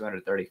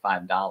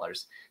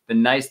 $235. The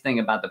nice thing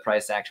about the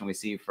price action we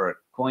see for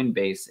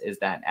Coinbase is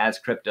that as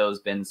crypto's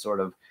been sort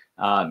of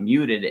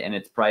muted in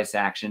its price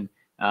action,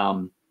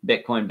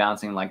 Bitcoin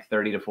bouncing like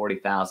 30 to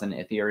 40,000,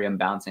 Ethereum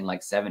bouncing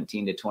like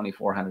 17 to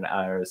 2,400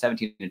 or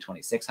 17 to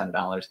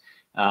 $2,600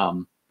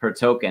 per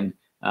token.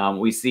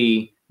 We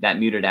see that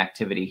muted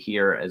activity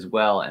here as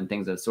well, and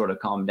things have sort of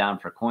calmed down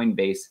for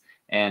Coinbase.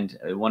 And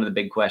one of the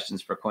big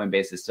questions for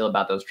Coinbase is still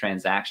about those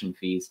transaction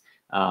fees.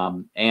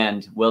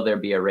 And will there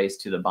be a race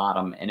to the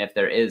bottom? And if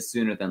there is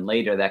sooner than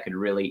later, that could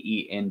really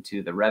eat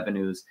into the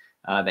revenues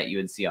that you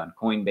would see on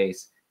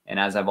Coinbase. And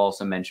as I've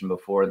also mentioned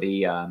before,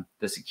 the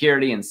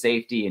security and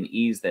safety and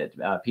ease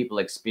that people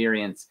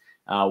experience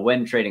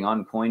when trading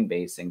on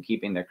Coinbase and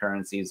keeping their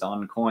currencies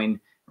on coin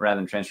rather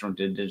than transferring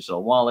to a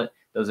digital wallet,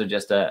 those are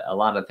just a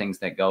lot of things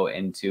that go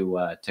into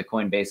to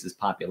Coinbase's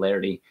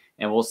popularity.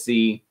 And we'll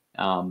see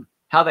how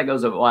that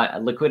goes.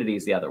 Liquidity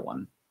is the other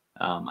one.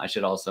 I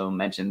should also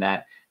mention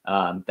that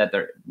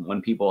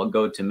when people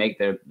go to make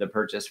the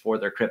purchase for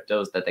their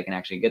cryptos, that they can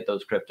actually get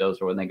those cryptos,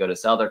 or when they go to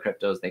sell their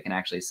cryptos, they can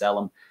actually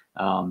sell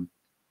them.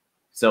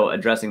 So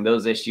addressing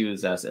those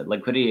issues,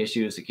 liquidity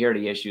issues,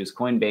 security issues,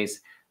 Coinbase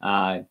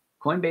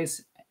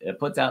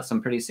puts out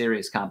some pretty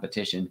serious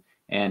competition.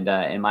 And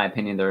in my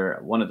opinion, they're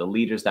one of the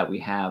leaders that we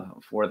have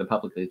for the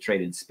publicly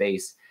traded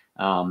space.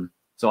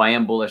 So I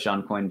am bullish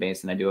on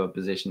Coinbase, and I do have a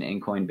position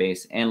in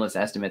Coinbase. Analyst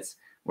estimates,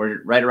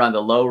 we're right around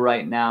the low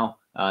right now.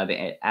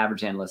 The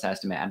average analyst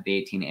estimate at the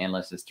 18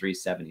 analysts is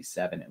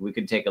 377. And we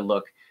could take a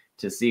look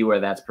to see where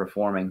that's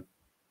performing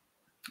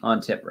on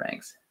tip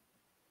ranks.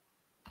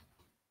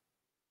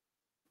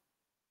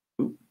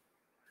 Ooh,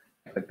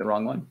 I clicked the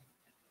wrong one.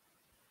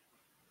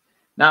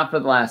 Not for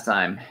the last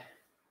time.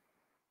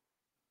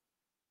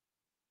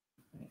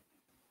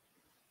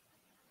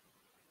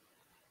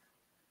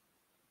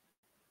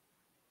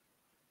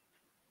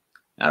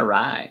 All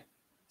right.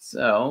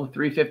 So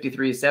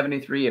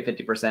 353.73, a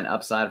 50%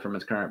 upside from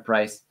its current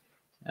price.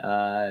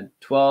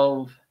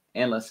 12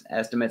 analyst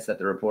estimates that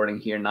they're reporting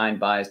here. 9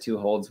 buys, 2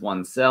 holds,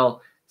 1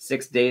 sell.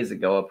 6 days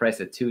ago, a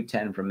price of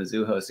 210 from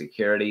Mizuho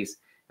Securities.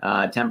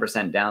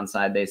 10%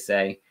 downside, they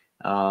say.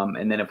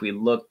 And then if we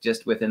look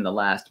just within the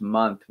last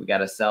month, we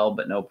got a sell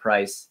but no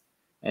price.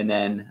 And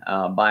then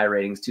buy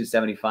ratings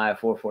 275,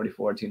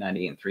 444,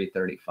 298, and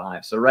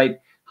 335. So right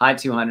high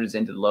 200s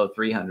into the low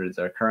 300s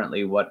are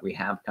currently what we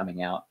have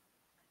coming out.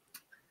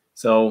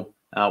 So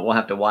we'll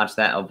have to watch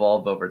that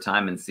evolve over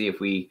time and see if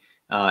we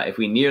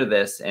near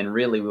this. And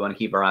really, we want to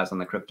keep our eyes on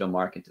the crypto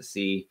market to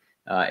see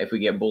if we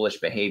get bullish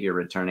behavior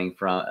returning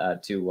from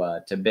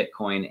to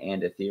Bitcoin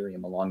and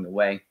Ethereum along the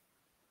way.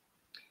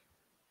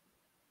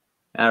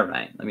 All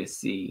right, let me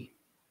see.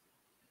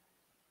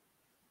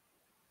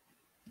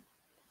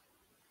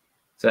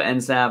 So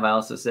NSAV, I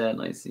also said,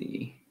 let's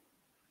see.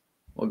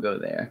 We'll go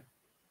there.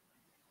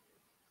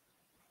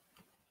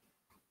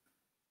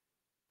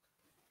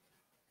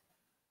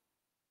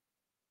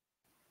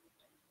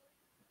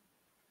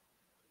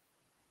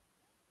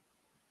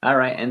 All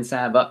right,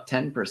 NSAV up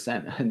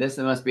 10%. This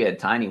must be a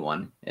tiny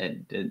one.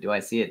 Do I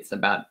see it's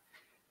about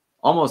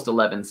almost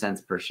 11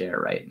 cents per share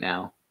right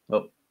now?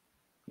 Oh,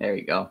 there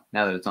you go.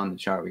 Now that it's on the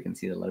chart, we can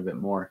see it a little bit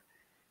more.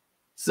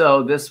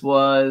 So this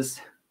was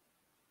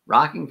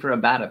rocking for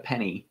about a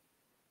penny,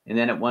 and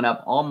then it went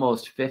up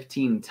almost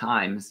 15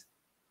 times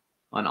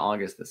on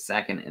August the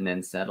 2nd and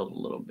then settled a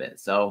little bit.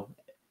 So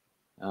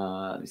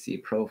let me see,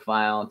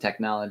 profile,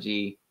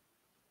 technology,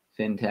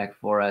 fintech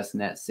for us.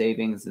 Net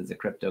Savings is a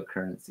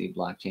cryptocurrency,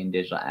 blockchain,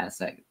 digital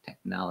asset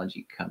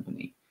technology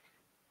company.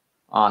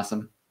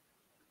 Awesome.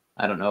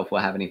 I don't know if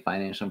we'll have any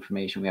financial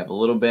information. We have a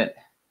little bit.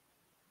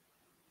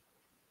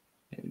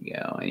 There we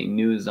go. Any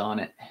news on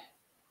it?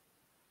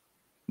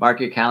 Mark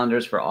your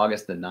calendars for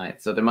August the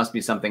 9th. So there must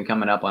be something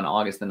coming up on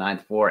August the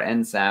 9th for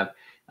NSAV.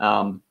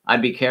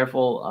 I'd be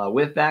careful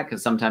with that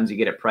because sometimes you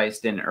get it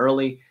priced in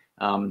early.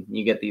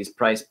 You get these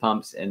price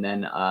pumps, and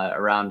then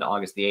around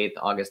August the 8th,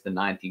 August the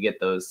 9th, you get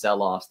those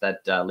sell-offs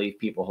that leave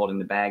people holding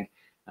the bag.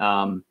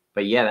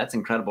 But yeah, that's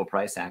incredible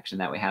price action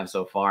that we have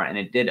so far. And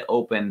it did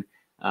open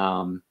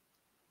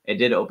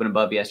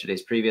above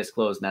yesterday's previous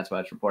close, and that's why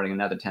it's reporting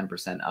another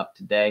 10% up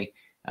today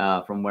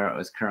from where it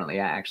was currently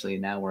at. Actually,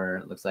 now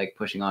it looks like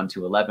pushing on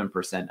to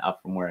 11%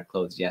 up from where it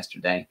closed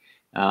yesterday.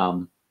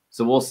 So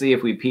we'll see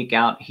if we peak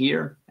out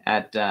here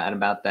at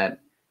about that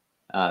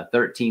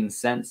 13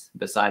 cents.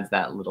 Besides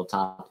that little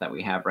top that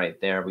we have right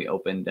there, we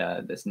opened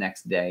this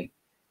next day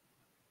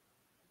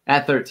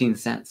at 13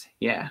 cents.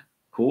 Yeah,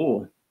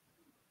 cool.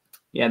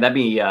 Yeah, that'd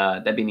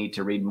be neat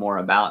to read more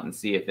about and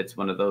see if it's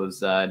one of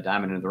those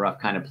diamond in the rough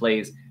kind of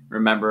plays.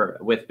 Remember,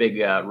 with big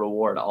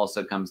reward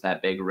also comes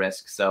that big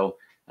risk. So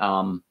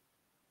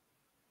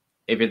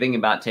if you're thinking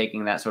about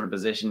taking that sort of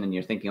position and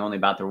you're thinking only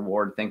about the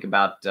reward, think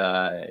about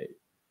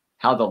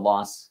how the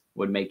loss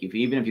would make you.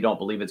 Even if you don't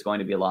believe it's going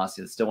to be a loss,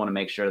 you still want to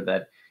make sure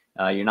that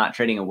you're not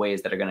trading in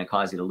ways that are going to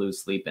cause you to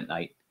lose sleep at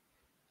night.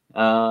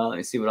 Let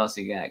me see what else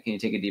you got. Can you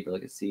take a deeper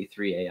look at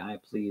C3 AI,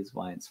 please?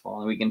 Why it's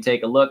falling? We can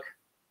take a look.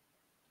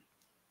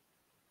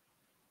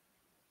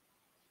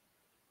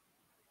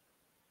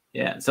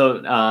 Yeah.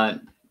 So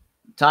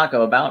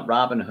Taco, about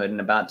Robinhood and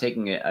about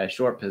taking a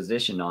short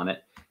position on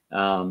it.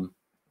 I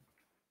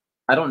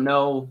don't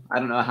know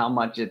how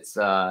much it's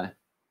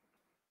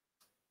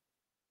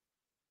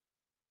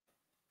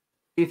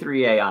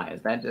C3 AI.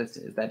 Is that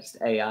just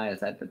AI? Is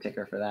that the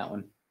ticker for that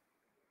one?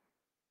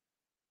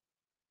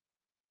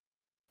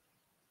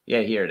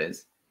 Yeah, here it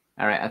is.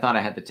 All right, I thought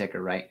I had the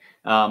ticker right.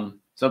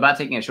 So So about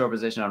taking a short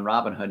position on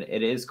Robinhood,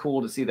 it is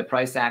cool to see the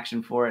price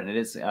action for it, and it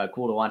is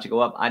cool to watch it go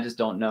up. I just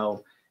don't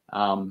know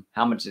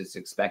how much it's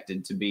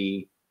expected to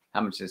be,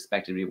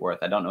 worth.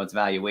 I don't know its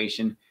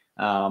valuation.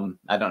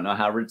 I don't know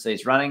how Root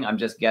State's running. I'm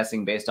just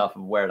guessing based off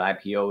of where it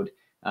IPO'd.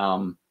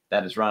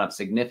 That has run up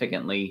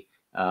significantly.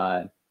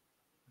 That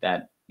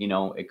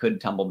it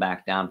could tumble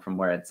back down from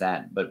where it's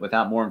at. But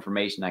without more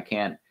information, I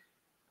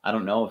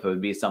don't know if it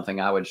would be something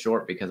I would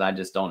short because I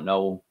just don't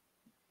know.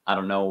 I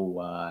don't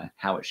know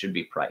how it should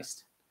be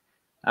priced.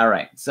 All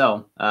right,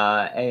 so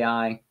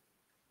AI,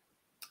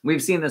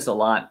 we've seen this a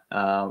lot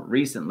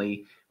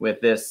recently with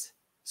this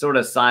sort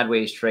of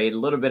sideways trade, a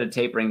little bit of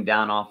tapering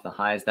down off the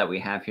highs that we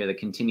have here, the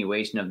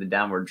continuation of the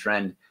downward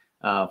trend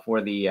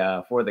for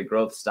the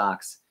growth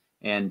stocks,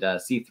 and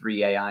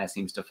C3 AI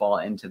seems to fall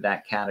into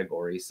that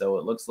category. So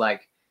it looks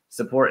like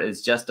support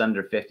is just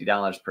under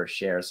 $50 per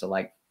share, so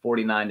like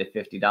 $49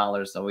 to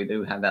 $50. So we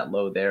do have that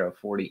low there of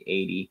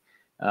 40.80.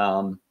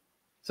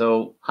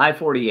 So high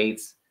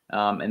 48s.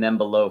 And then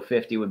below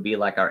 50 would be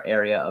like our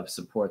area of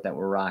support that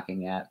we're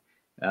rocking at.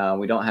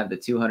 We don't have the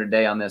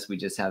 200-day on this. We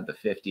just have the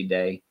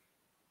 50-day.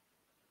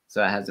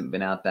 So it hasn't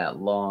been out that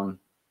long.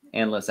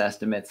 Analyst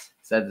estimates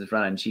says it's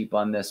running cheap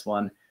on this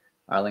one.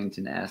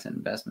 Arlington Asset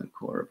Investment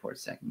Corps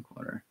reports second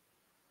quarter.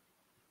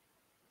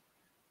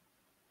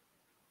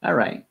 All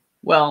right.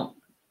 Well,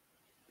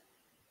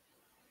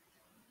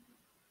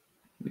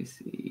 let me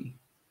see.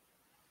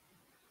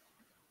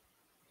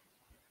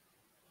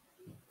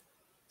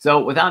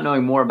 So without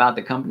knowing more about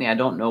the company, I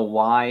don't know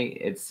why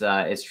it's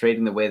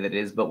trading the way that it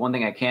is. But one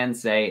thing I can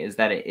say is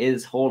that it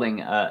is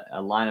holding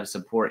a line of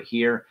support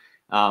here.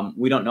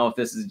 We don't know if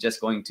this is just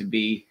going to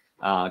be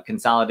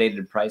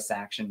consolidated price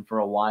action for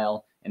a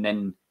while. And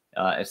then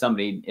if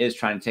somebody is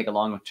trying to take a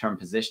long-term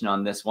position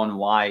on this one,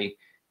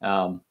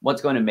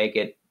 what's going to make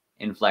it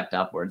inflect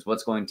upwards?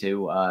 What's going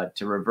to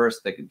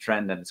reverse the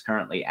trend that it's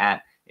currently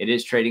at? It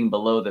is trading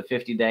below the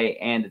 50-day,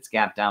 and it's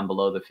gapped down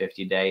below the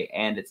 50-day,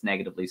 and it's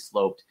negatively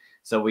sloped.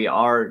 So we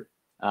are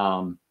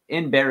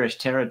in bearish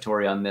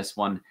territory on this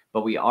one,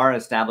 but we are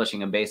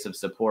establishing a base of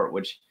support,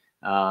 which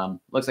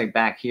looks like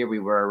back here we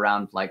were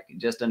around like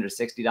just under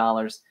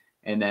 $60,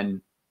 and then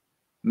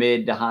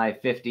mid to high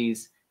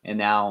 50s, and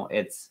now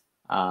it's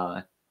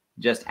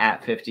just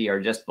at 50 or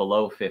just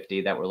below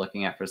 50 that we're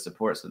looking at for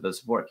support. So the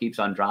support keeps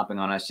on dropping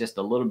on us just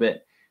a little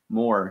bit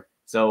more.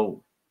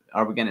 So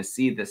are we going to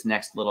see this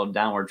next little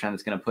downward trend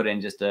that's going to put in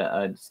just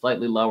a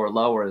slightly lower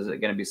low, or is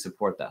it going to be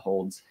support that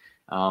holds?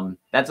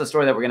 That's a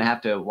story that we're going to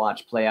have to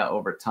watch play out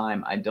over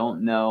time. I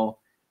don't know.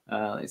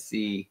 Let's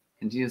see.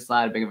 Continue to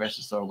slide. Big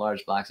investors sold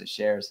large blocks of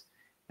shares.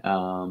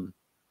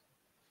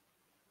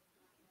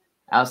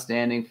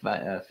 Outstanding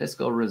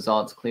fiscal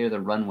results clear the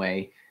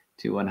runway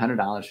to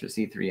 $100 for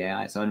C3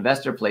 AI. So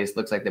Investor Place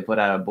looks like they put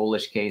out a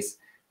bullish case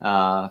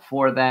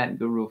for that.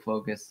 Guru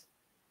Focus.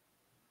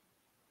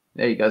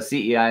 There you go.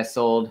 CEI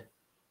sold.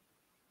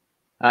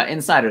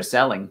 Insider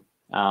selling.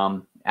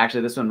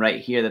 Actually, this one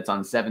right here that's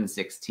on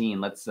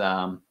 716. Let's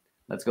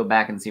go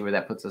back and see where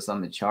that puts us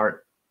on the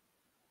chart.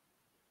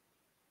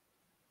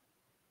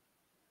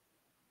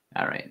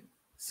 All right.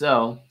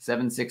 So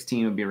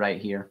 716 would be right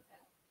here.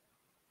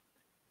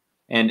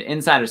 And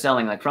insider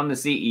selling, like from the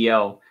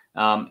CEO,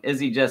 is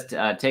he just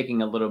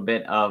taking a little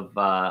bit of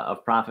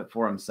profit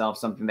for himself,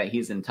 something that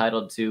he's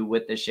entitled to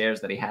with the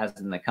shares that he has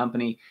in the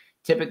company?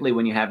 Typically,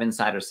 when you have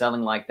insider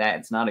selling like that,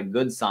 it's not a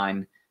good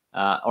sign.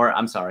 Or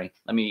I'm sorry,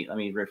 let me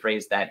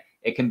rephrase that.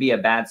 It can be a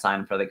bad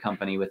sign for the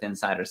company with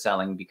insider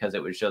selling because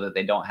it would show that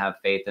they don't have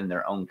faith in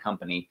their own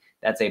company.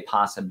 That's a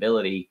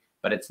possibility,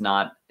 but it's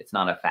not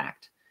a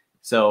fact.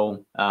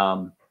 So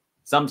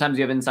sometimes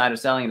you have insider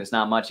selling and it's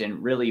not much,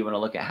 and really you want to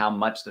look at how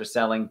much they're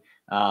selling,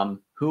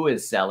 who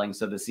is selling.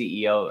 So the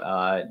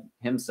CEO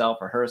himself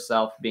or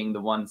herself being the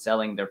one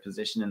selling their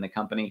position in the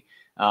company.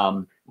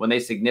 When they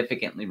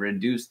significantly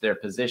reduce their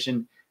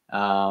position,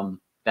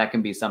 that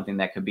can be something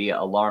that could be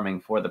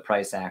alarming for the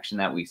price action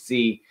that we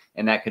see,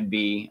 and that could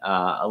be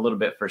a little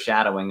bit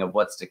foreshadowing of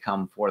what's to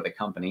come for the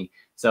company.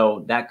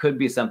 So that could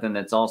be something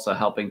that's also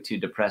helping to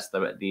depress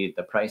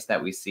the price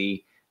that we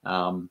see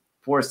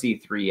for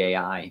C3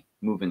 AI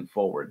moving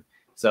forward.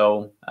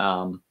 So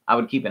I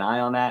would keep an eye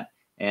on that,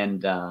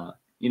 and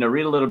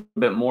read a little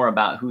bit more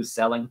about who's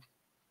selling,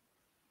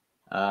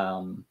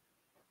 and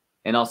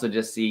also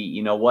just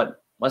see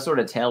what sort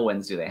of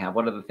tailwinds do they have?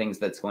 What are the things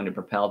that's going to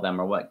propel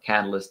them, or what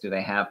catalysts do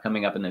they have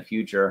coming up in the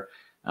future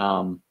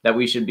that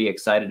we should be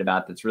excited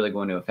about that's really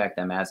going to affect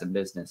them as a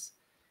business?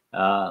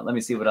 Let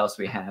me see what else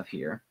we have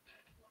here.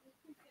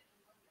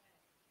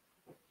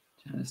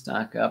 Trying to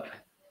stock up.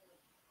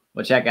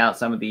 We'll check out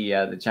some of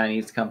the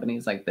Chinese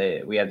companies, like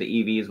we have the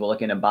EVs. We'll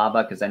look into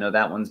Baba because I know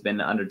that one's been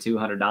under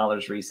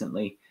 $200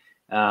 recently.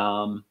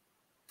 Let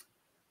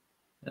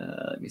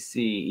me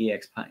see.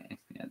 EXP,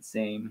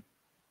 same.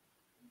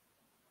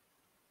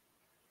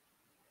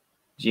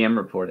 GM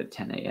report at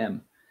 10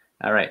 a.m.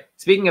 All right.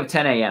 Speaking of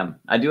 10 a.m.,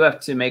 I do have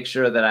to make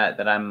sure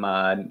that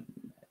I'm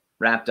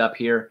wrapped up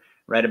here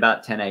right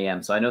about 10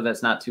 a.m. So I know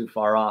that's not too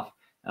far off.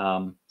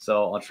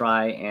 So I'll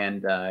try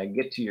and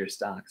get to your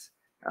stocks.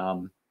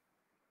 Um,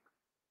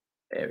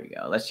 there we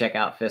go. Let's check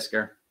out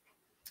Fisker,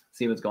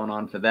 see what's going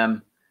on for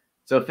them.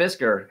 So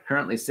Fisker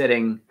currently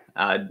sitting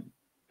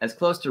as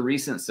close to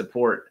recent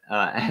support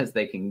as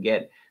they can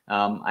get.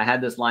 I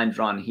had this line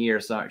drawn here,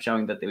 so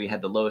showing that we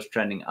had the lowest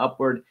trending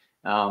upward,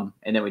 and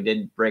then we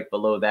did break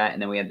below that,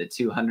 and then we had the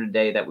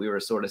 200-day that we were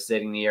sort of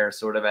sitting near,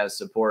 sort of as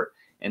support,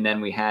 and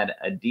then we had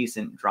a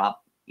decent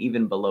drop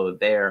even below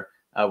there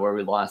where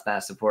we lost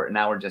that support, and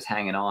now we're just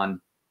hanging on.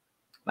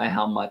 By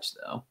how much,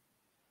 though?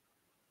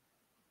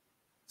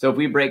 So if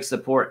we break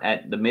support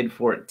at the mid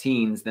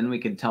 14s, then we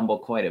could tumble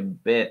quite a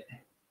bit.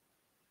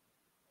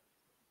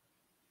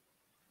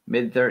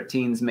 Mid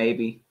 13s,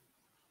 maybe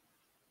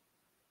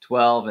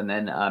 12, and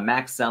then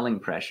max selling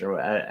pressure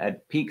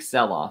at peak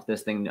sell-off.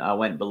 This thing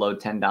went below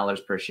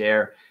 $10 per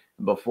share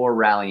before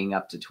rallying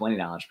up to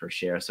 $20 per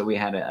share. So we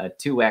had a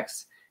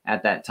 2x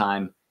at that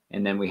time,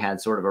 and then we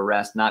had sort of a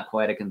rest, not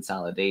quite a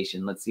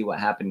consolidation. Let's see what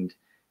happened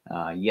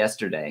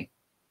yesterday,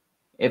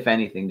 if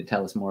anything, to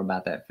tell us more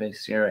about that.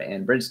 Fisker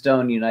and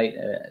Bridgestone unite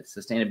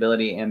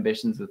sustainability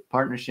ambitions with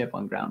partnership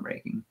on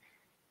groundbreaking.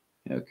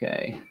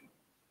 Okay.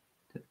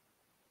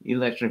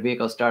 Electric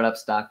vehicle startup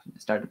stock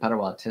start to putter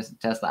while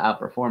Tesla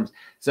outperforms.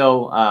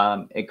 So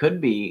it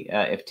could be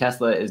if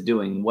Tesla is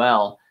doing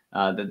well,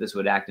 that this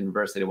would act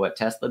inversely to what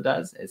Tesla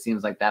does. It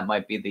seems like that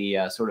might be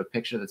the sort of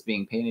picture that's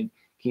being painted.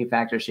 Key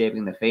factors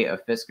shaping the fate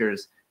of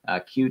Fisker's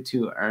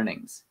Q2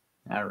 earnings.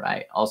 All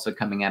right. Also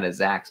coming out of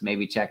Zacks.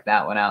 Maybe check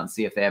that one out and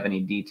see if they have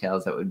any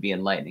details that would be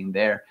enlightening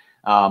there.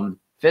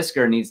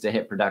 Fisker needs to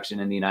hit production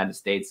in the United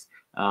States.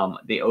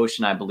 The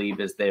Ocean, I believe,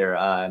 is their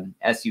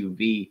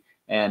SUV,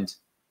 and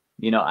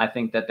I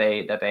think that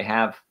they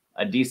have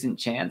a decent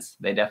chance.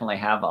 They definitely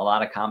have a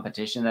lot of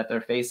competition that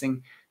they're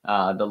facing.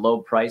 The low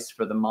price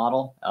for the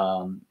model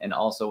and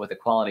also with a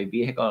quality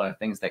vehicle are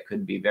things that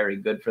could be very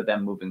good for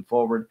them moving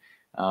forward.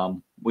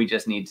 We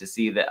just need to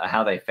see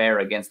how they fare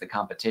against the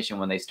competition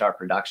when they start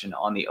production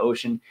on the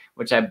Ocean,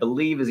 which I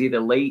believe is either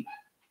late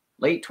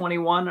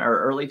 21 or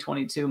early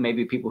 22.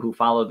 Maybe people who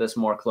follow this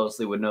more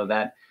closely would know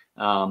that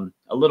a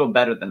little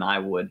better than I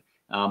would.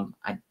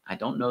 I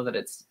don't know that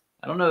it's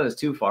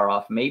too far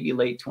off. Maybe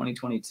late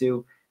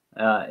 2022.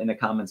 In the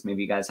comments,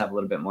 maybe you guys have a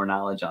little bit more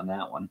knowledge on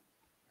that one.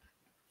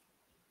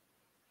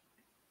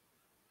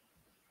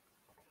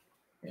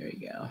 There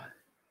you go.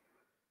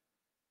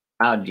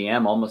 Wow,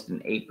 GM almost an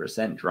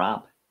 8%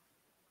 drop.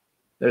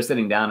 They're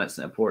sitting down at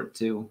support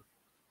too.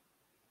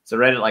 So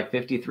right at like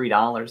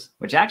 $53,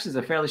 which actually is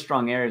a fairly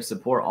strong area of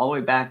support all the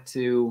way back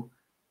to,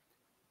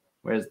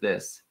 where's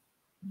this?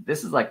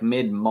 This is like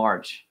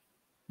mid-March,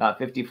 about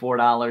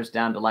 $54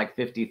 down to like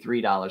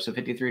 $53. So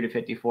 $53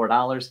 to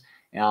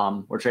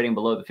 $54. We're trading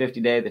below the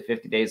 50-day. The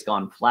 50-day has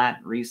gone flat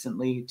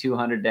recently.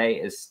 200-day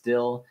is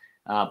still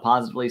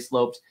positively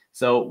sloped.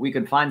 So we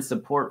could find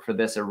support for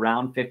this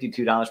around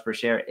 $52 per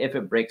share if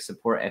it breaks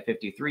support at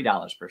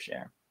 $53 per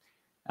share.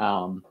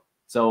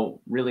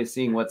 So really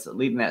seeing what's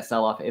leading that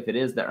sell-off, if it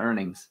is the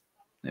earnings.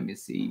 Let me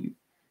see.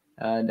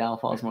 Dow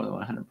falls more than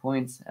 100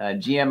 points.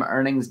 GM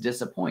earnings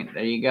disappoint.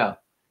 There you go.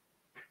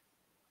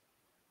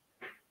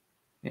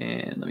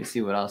 And let me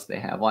see what else they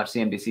have. Watch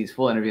CNBC's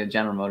full interview with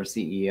General Motors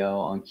CEO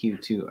on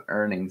Q2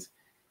 earnings.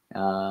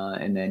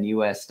 And then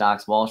U.S.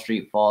 stocks, Wall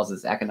Street falls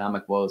as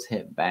economic woes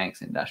hit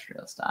banks,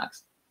 industrial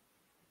stocks.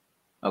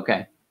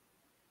 Okay.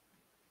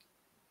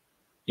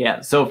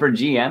 Yeah, so for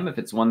GM, if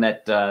it's one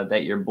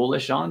that you're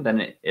bullish on,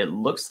 then it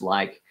looks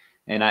like,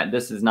 and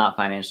this is not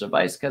financial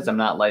advice because I'm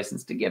not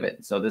licensed to give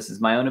it. So this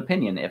is my own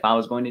opinion. If I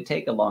was going to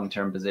take a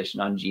long-term position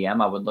on GM,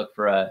 I would look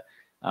for a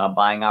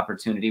buying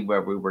opportunity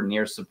where we were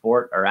near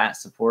support or at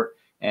support,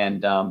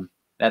 and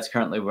that's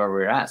currently where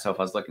we're at. So if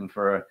I was looking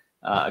for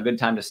a good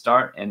time to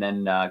start and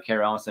then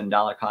carry on with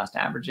dollar cost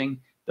averaging,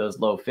 those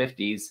low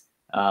 50s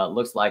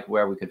looks like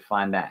where we could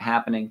find that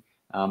happening.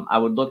 I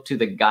would look to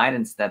the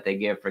guidance that they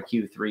give for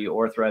Q3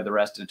 or throughout the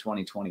rest of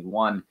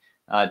 2021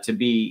 to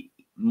be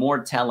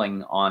more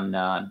telling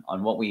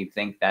on what we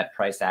think that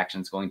price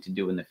action is going to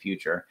do in the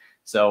future.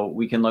 So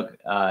we can look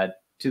to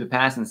the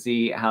past and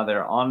see how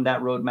they're on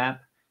that roadmap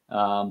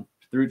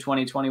through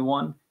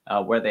 2021,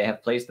 where they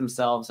have placed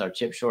themselves. Our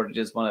chip shortage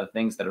is one of the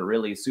things that are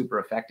really super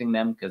affecting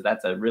them because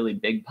that's a really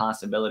big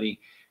possibility.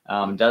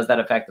 Does that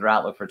affect their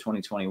outlook for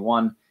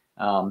 2021?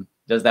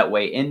 Does that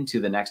weigh into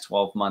the next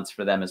 12 months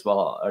for them as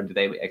well? Or do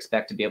they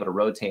expect to be able to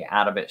rotate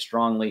out of it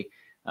strongly?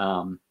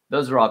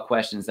 Those are all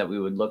questions that we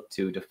would look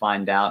to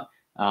find out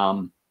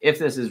if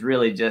this is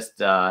really just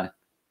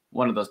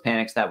one of those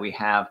panics that we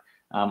have,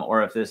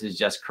 or if this is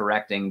just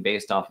correcting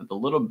based off of the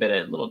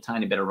little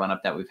tiny bit of run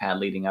up that we've had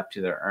leading up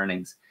to their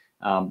earnings,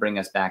 bring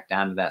us back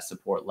down to that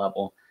support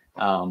level.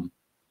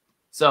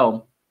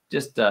 So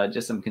just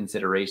some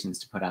considerations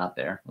to put out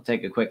there. We'll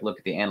take a quick look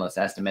at the analyst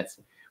estimates.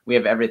 We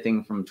have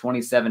everything from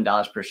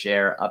 $27 per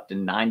share up to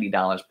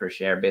 $90 per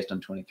share based on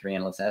 23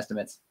 analyst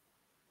estimates.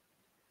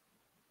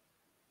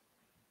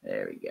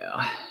 There we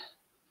go.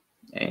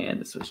 And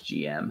this was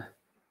GM.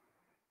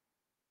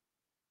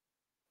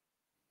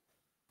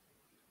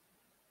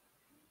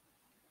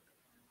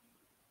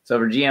 So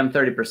for GM,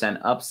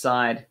 30%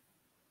 upside.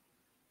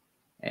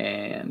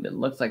 And it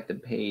looks like the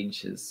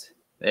page is,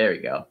 there we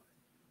go,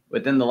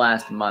 within the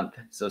last month.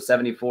 So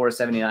 74,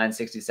 79,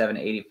 67,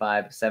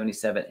 85,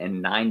 77,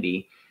 and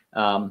 90.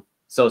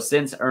 So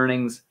since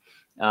earnings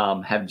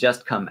have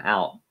just come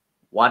out,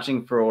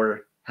 watching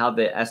for how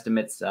the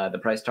estimates, the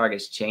price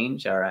targets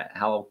change, or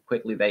how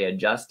quickly they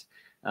adjust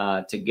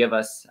to give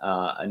us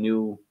a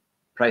new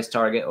price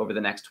target over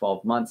the next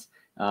 12 months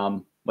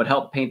would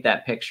help paint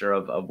that picture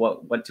of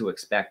what to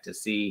expect to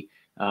see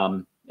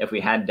if we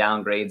had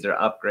downgrades or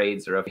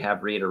upgrades, or if we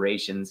have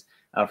reiterations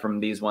from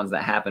these ones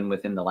that happened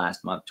within the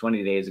last month,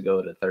 20 days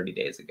ago to 30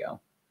 days ago.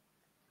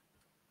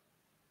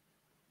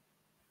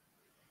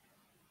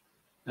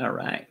 All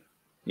right.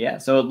 Yeah,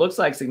 so it looks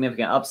like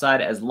significant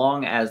upside as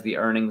long as the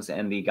earnings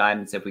and the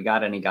guidance, if we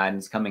got any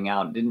guidance coming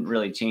out, didn't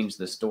really change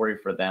the story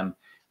for them.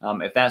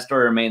 If that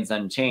story remains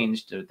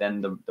unchanged,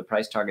 then the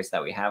price targets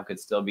that we have could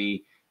still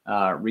be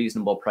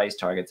reasonable price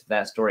targets. If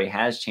that story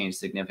has changed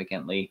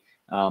significantly,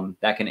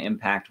 that can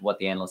impact what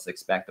the analysts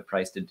expect the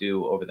price to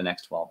do over the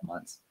next 12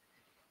 months.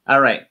 All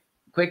right,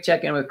 quick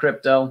check-in with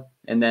crypto,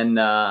 and then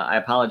I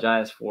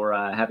apologize for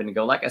having to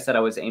go. Like I said, I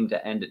was aimed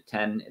to end at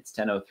 10. It's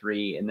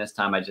 10:03, and this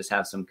time I just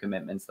have some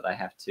commitments that I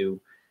have to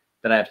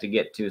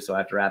get to, so I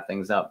have to wrap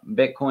things up.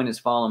 Bitcoin has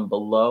fallen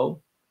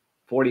below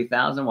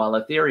 40,000, while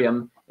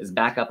Ethereum is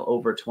back up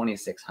over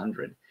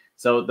 2,600.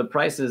 So the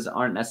prices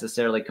aren't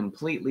necessarily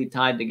completely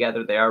tied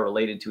together. They are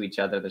related to each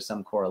other. There's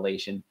some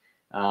correlation.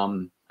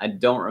 I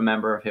don't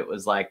remember if it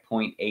was like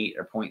 0.8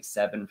 or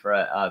 0.7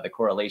 for the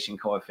correlation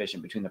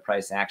coefficient between the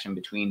price action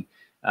between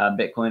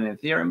Bitcoin and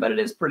Ethereum, but it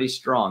is pretty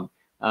strong.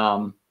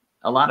 A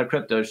lot of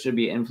cryptos should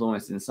be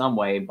influenced in some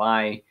way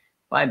by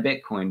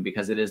Bitcoin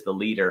because it is the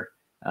leader.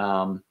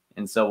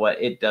 And so what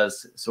it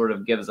does sort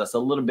of gives us a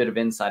little bit of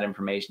inside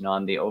information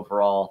on the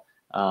overall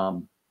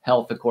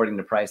health according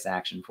to price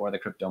action for the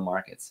crypto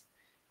markets.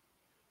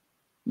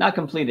 Not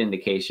complete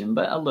indication,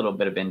 but a little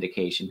bit of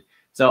indication.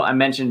 So I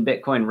mentioned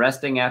Bitcoin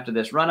resting after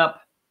this run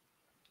up,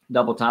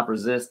 double top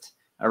resist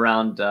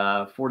around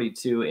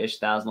 42-ish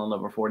thousand, a little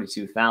over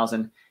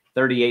 42,000.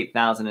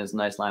 38,000 is a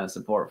nice line of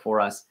support for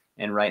us.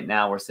 And right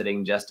now we're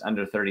sitting just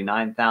under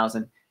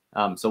 39,000.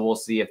 So we'll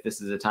see if this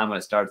is a time when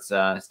it starts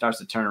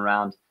to turn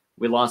around.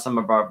 We lost some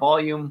of our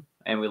volume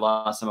and we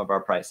lost some of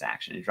our price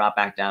action. It dropped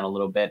back down a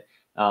little bit.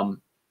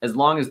 As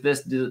long as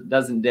this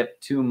doesn't dip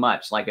too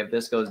much, like if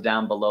this goes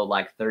down below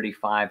like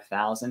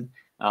 35,000,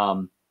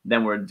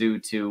 then we're due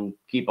to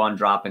keep on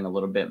dropping a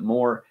little bit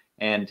more.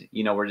 And,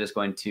 you know, we're just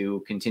going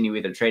to continue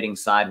either trading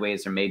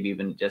sideways or maybe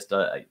even just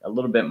a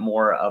little bit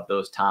more of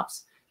those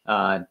tops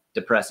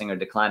depressing or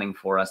declining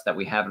for us that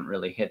we haven't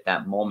really hit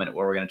that moment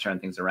where we're going to turn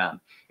things around.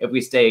 If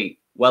we stay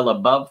well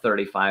above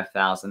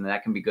 35,000,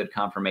 that can be good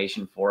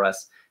confirmation for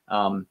us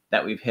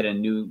that we've hit a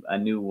new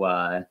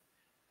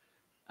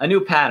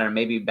pattern,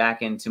 maybe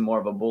back into more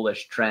of a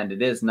bullish trend.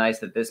 It is nice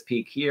that this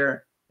peak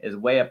here is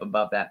way up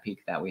above that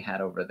peak that we had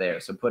over there.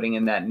 So putting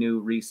in that new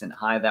recent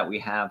high that we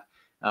have,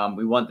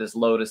 we want this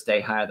low to stay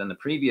higher than the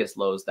previous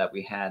lows that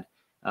we had.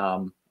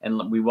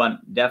 And we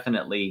want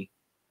definitely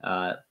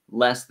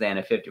less than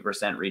a 50%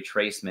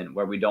 retracement,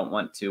 where we don't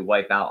want to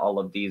wipe out all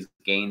of these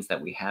gains that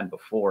we had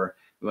before.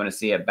 We want to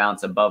see it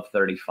bounce above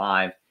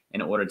 35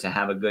 in order to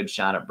have a good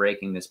shot at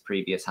breaking this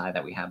previous high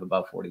that we have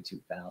above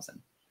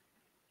 42,000.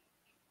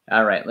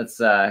 All right, let's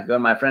go to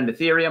my friend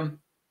Ethereum.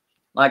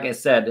 Like I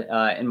said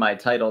in my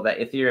title, that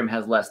Ethereum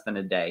has less than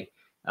a day.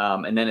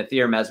 And then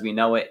Ethereum as we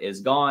know it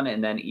is gone,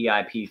 and then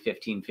EIP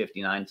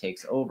 1559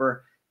 takes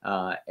over.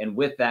 And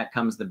with that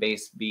comes the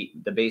base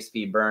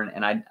fee burn.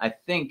 And I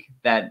think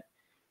that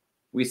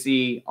we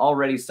see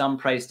already some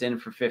priced in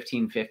for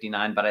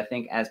 1559, but I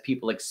think as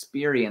people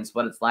experience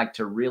what it's like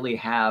to really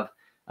have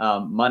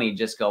money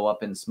just go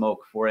up in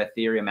smoke for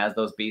Ethereum as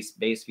those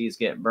base fees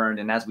get burned,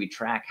 and as we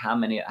track how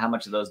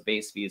much of those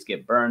base fees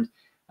get burned,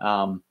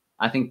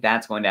 I think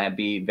that's going to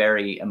be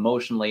very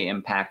emotionally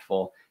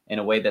impactful in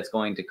a way that's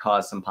going to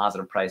cause some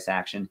positive price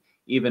action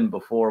even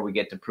before we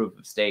get to proof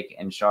of stake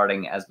and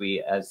sharding, as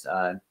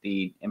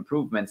the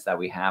improvements that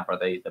we have, or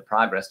the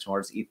progress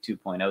towards ETH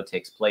 2.0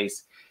 takes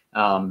place.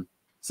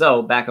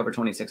 So back over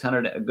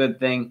 2,600, a good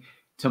thing.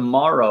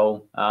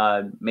 Tomorrow,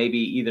 maybe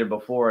either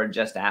before or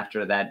just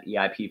after that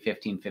EIP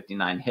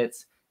 1559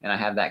 hits, and I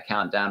have that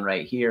countdown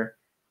right here,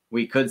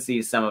 we could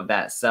see some of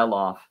that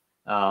sell-off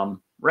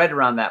right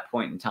around that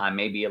point in time,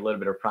 maybe a little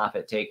bit of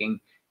profit taking.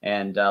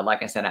 And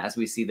like I said, as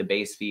we see the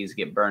base fees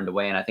get burned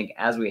away, and I think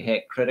as we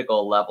hit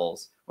critical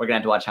levels, we're going to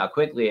have to watch how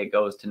quickly it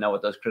goes to know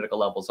what those critical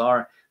levels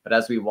are. But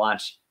as we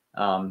watch,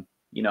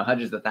 you know,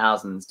 hundreds of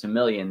thousands to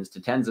millions to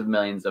tens of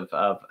millions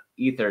of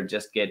Ether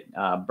just get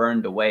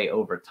burned away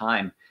over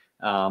time,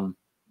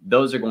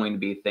 those are going to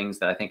be things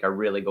that I think are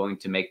really going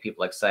to make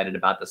people excited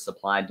about the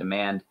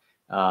supply-demand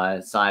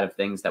side of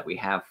things that we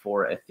have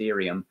for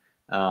Ethereum.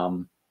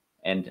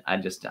 And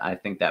I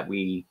think that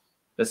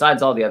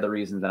besides all the other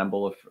reasons that I'm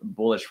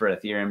bullish for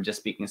Ethereum, just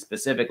speaking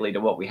specifically to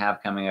what we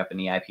have coming up in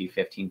EIP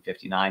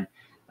 1559,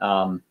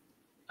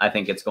 I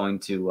think it's going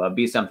to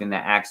be something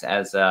that acts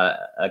as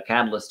a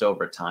catalyst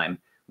over time,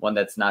 one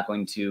that's not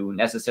going to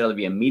necessarily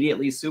be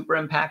immediately super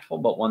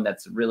impactful, but one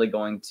that's really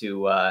going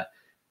to,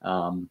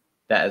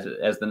 that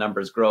as the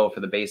numbers grow for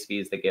the base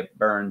fees that get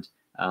burned,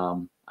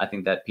 I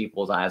think that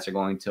people's eyes are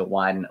going to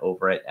widen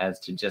over it as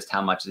to just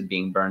how much is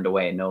being burned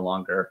away and no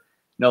longer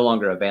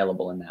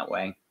available in that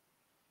way.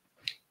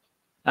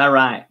 All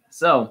right,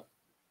 so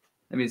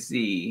let me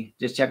see.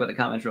 Just check with the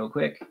comments real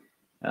quick.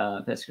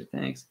 Pesker,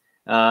 thanks.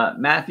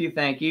 Matthew,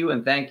 thank you,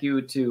 and thank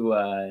you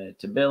to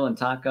Bill and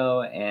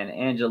Taco and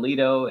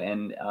Angelito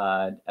and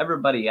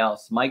everybody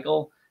else.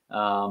 Michael,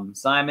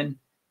 Simon,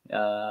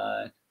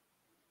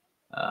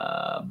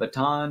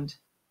 Batond.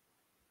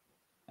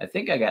 I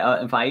think I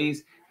got and Faiz.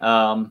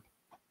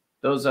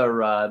 Those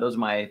are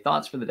my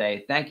thoughts for the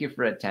day. Thank you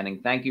for attending.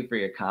 Thank you for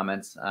your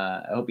comments.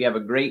 I hope you have a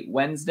great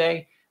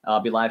Wednesday. I'll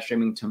be live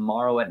streaming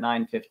tomorrow at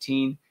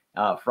 9:15.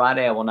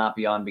 Friday I will not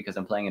be on because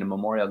I'm playing in a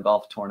Memorial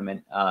Golf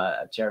Tournament,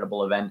 a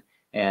charitable event,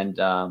 and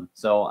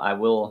so I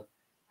will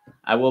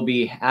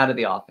be out of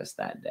the office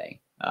that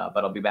day. But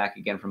I'll be back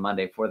again for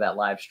Monday for that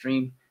live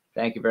stream.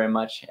 Thank you very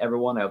much,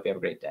 everyone. I hope you have a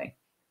great day.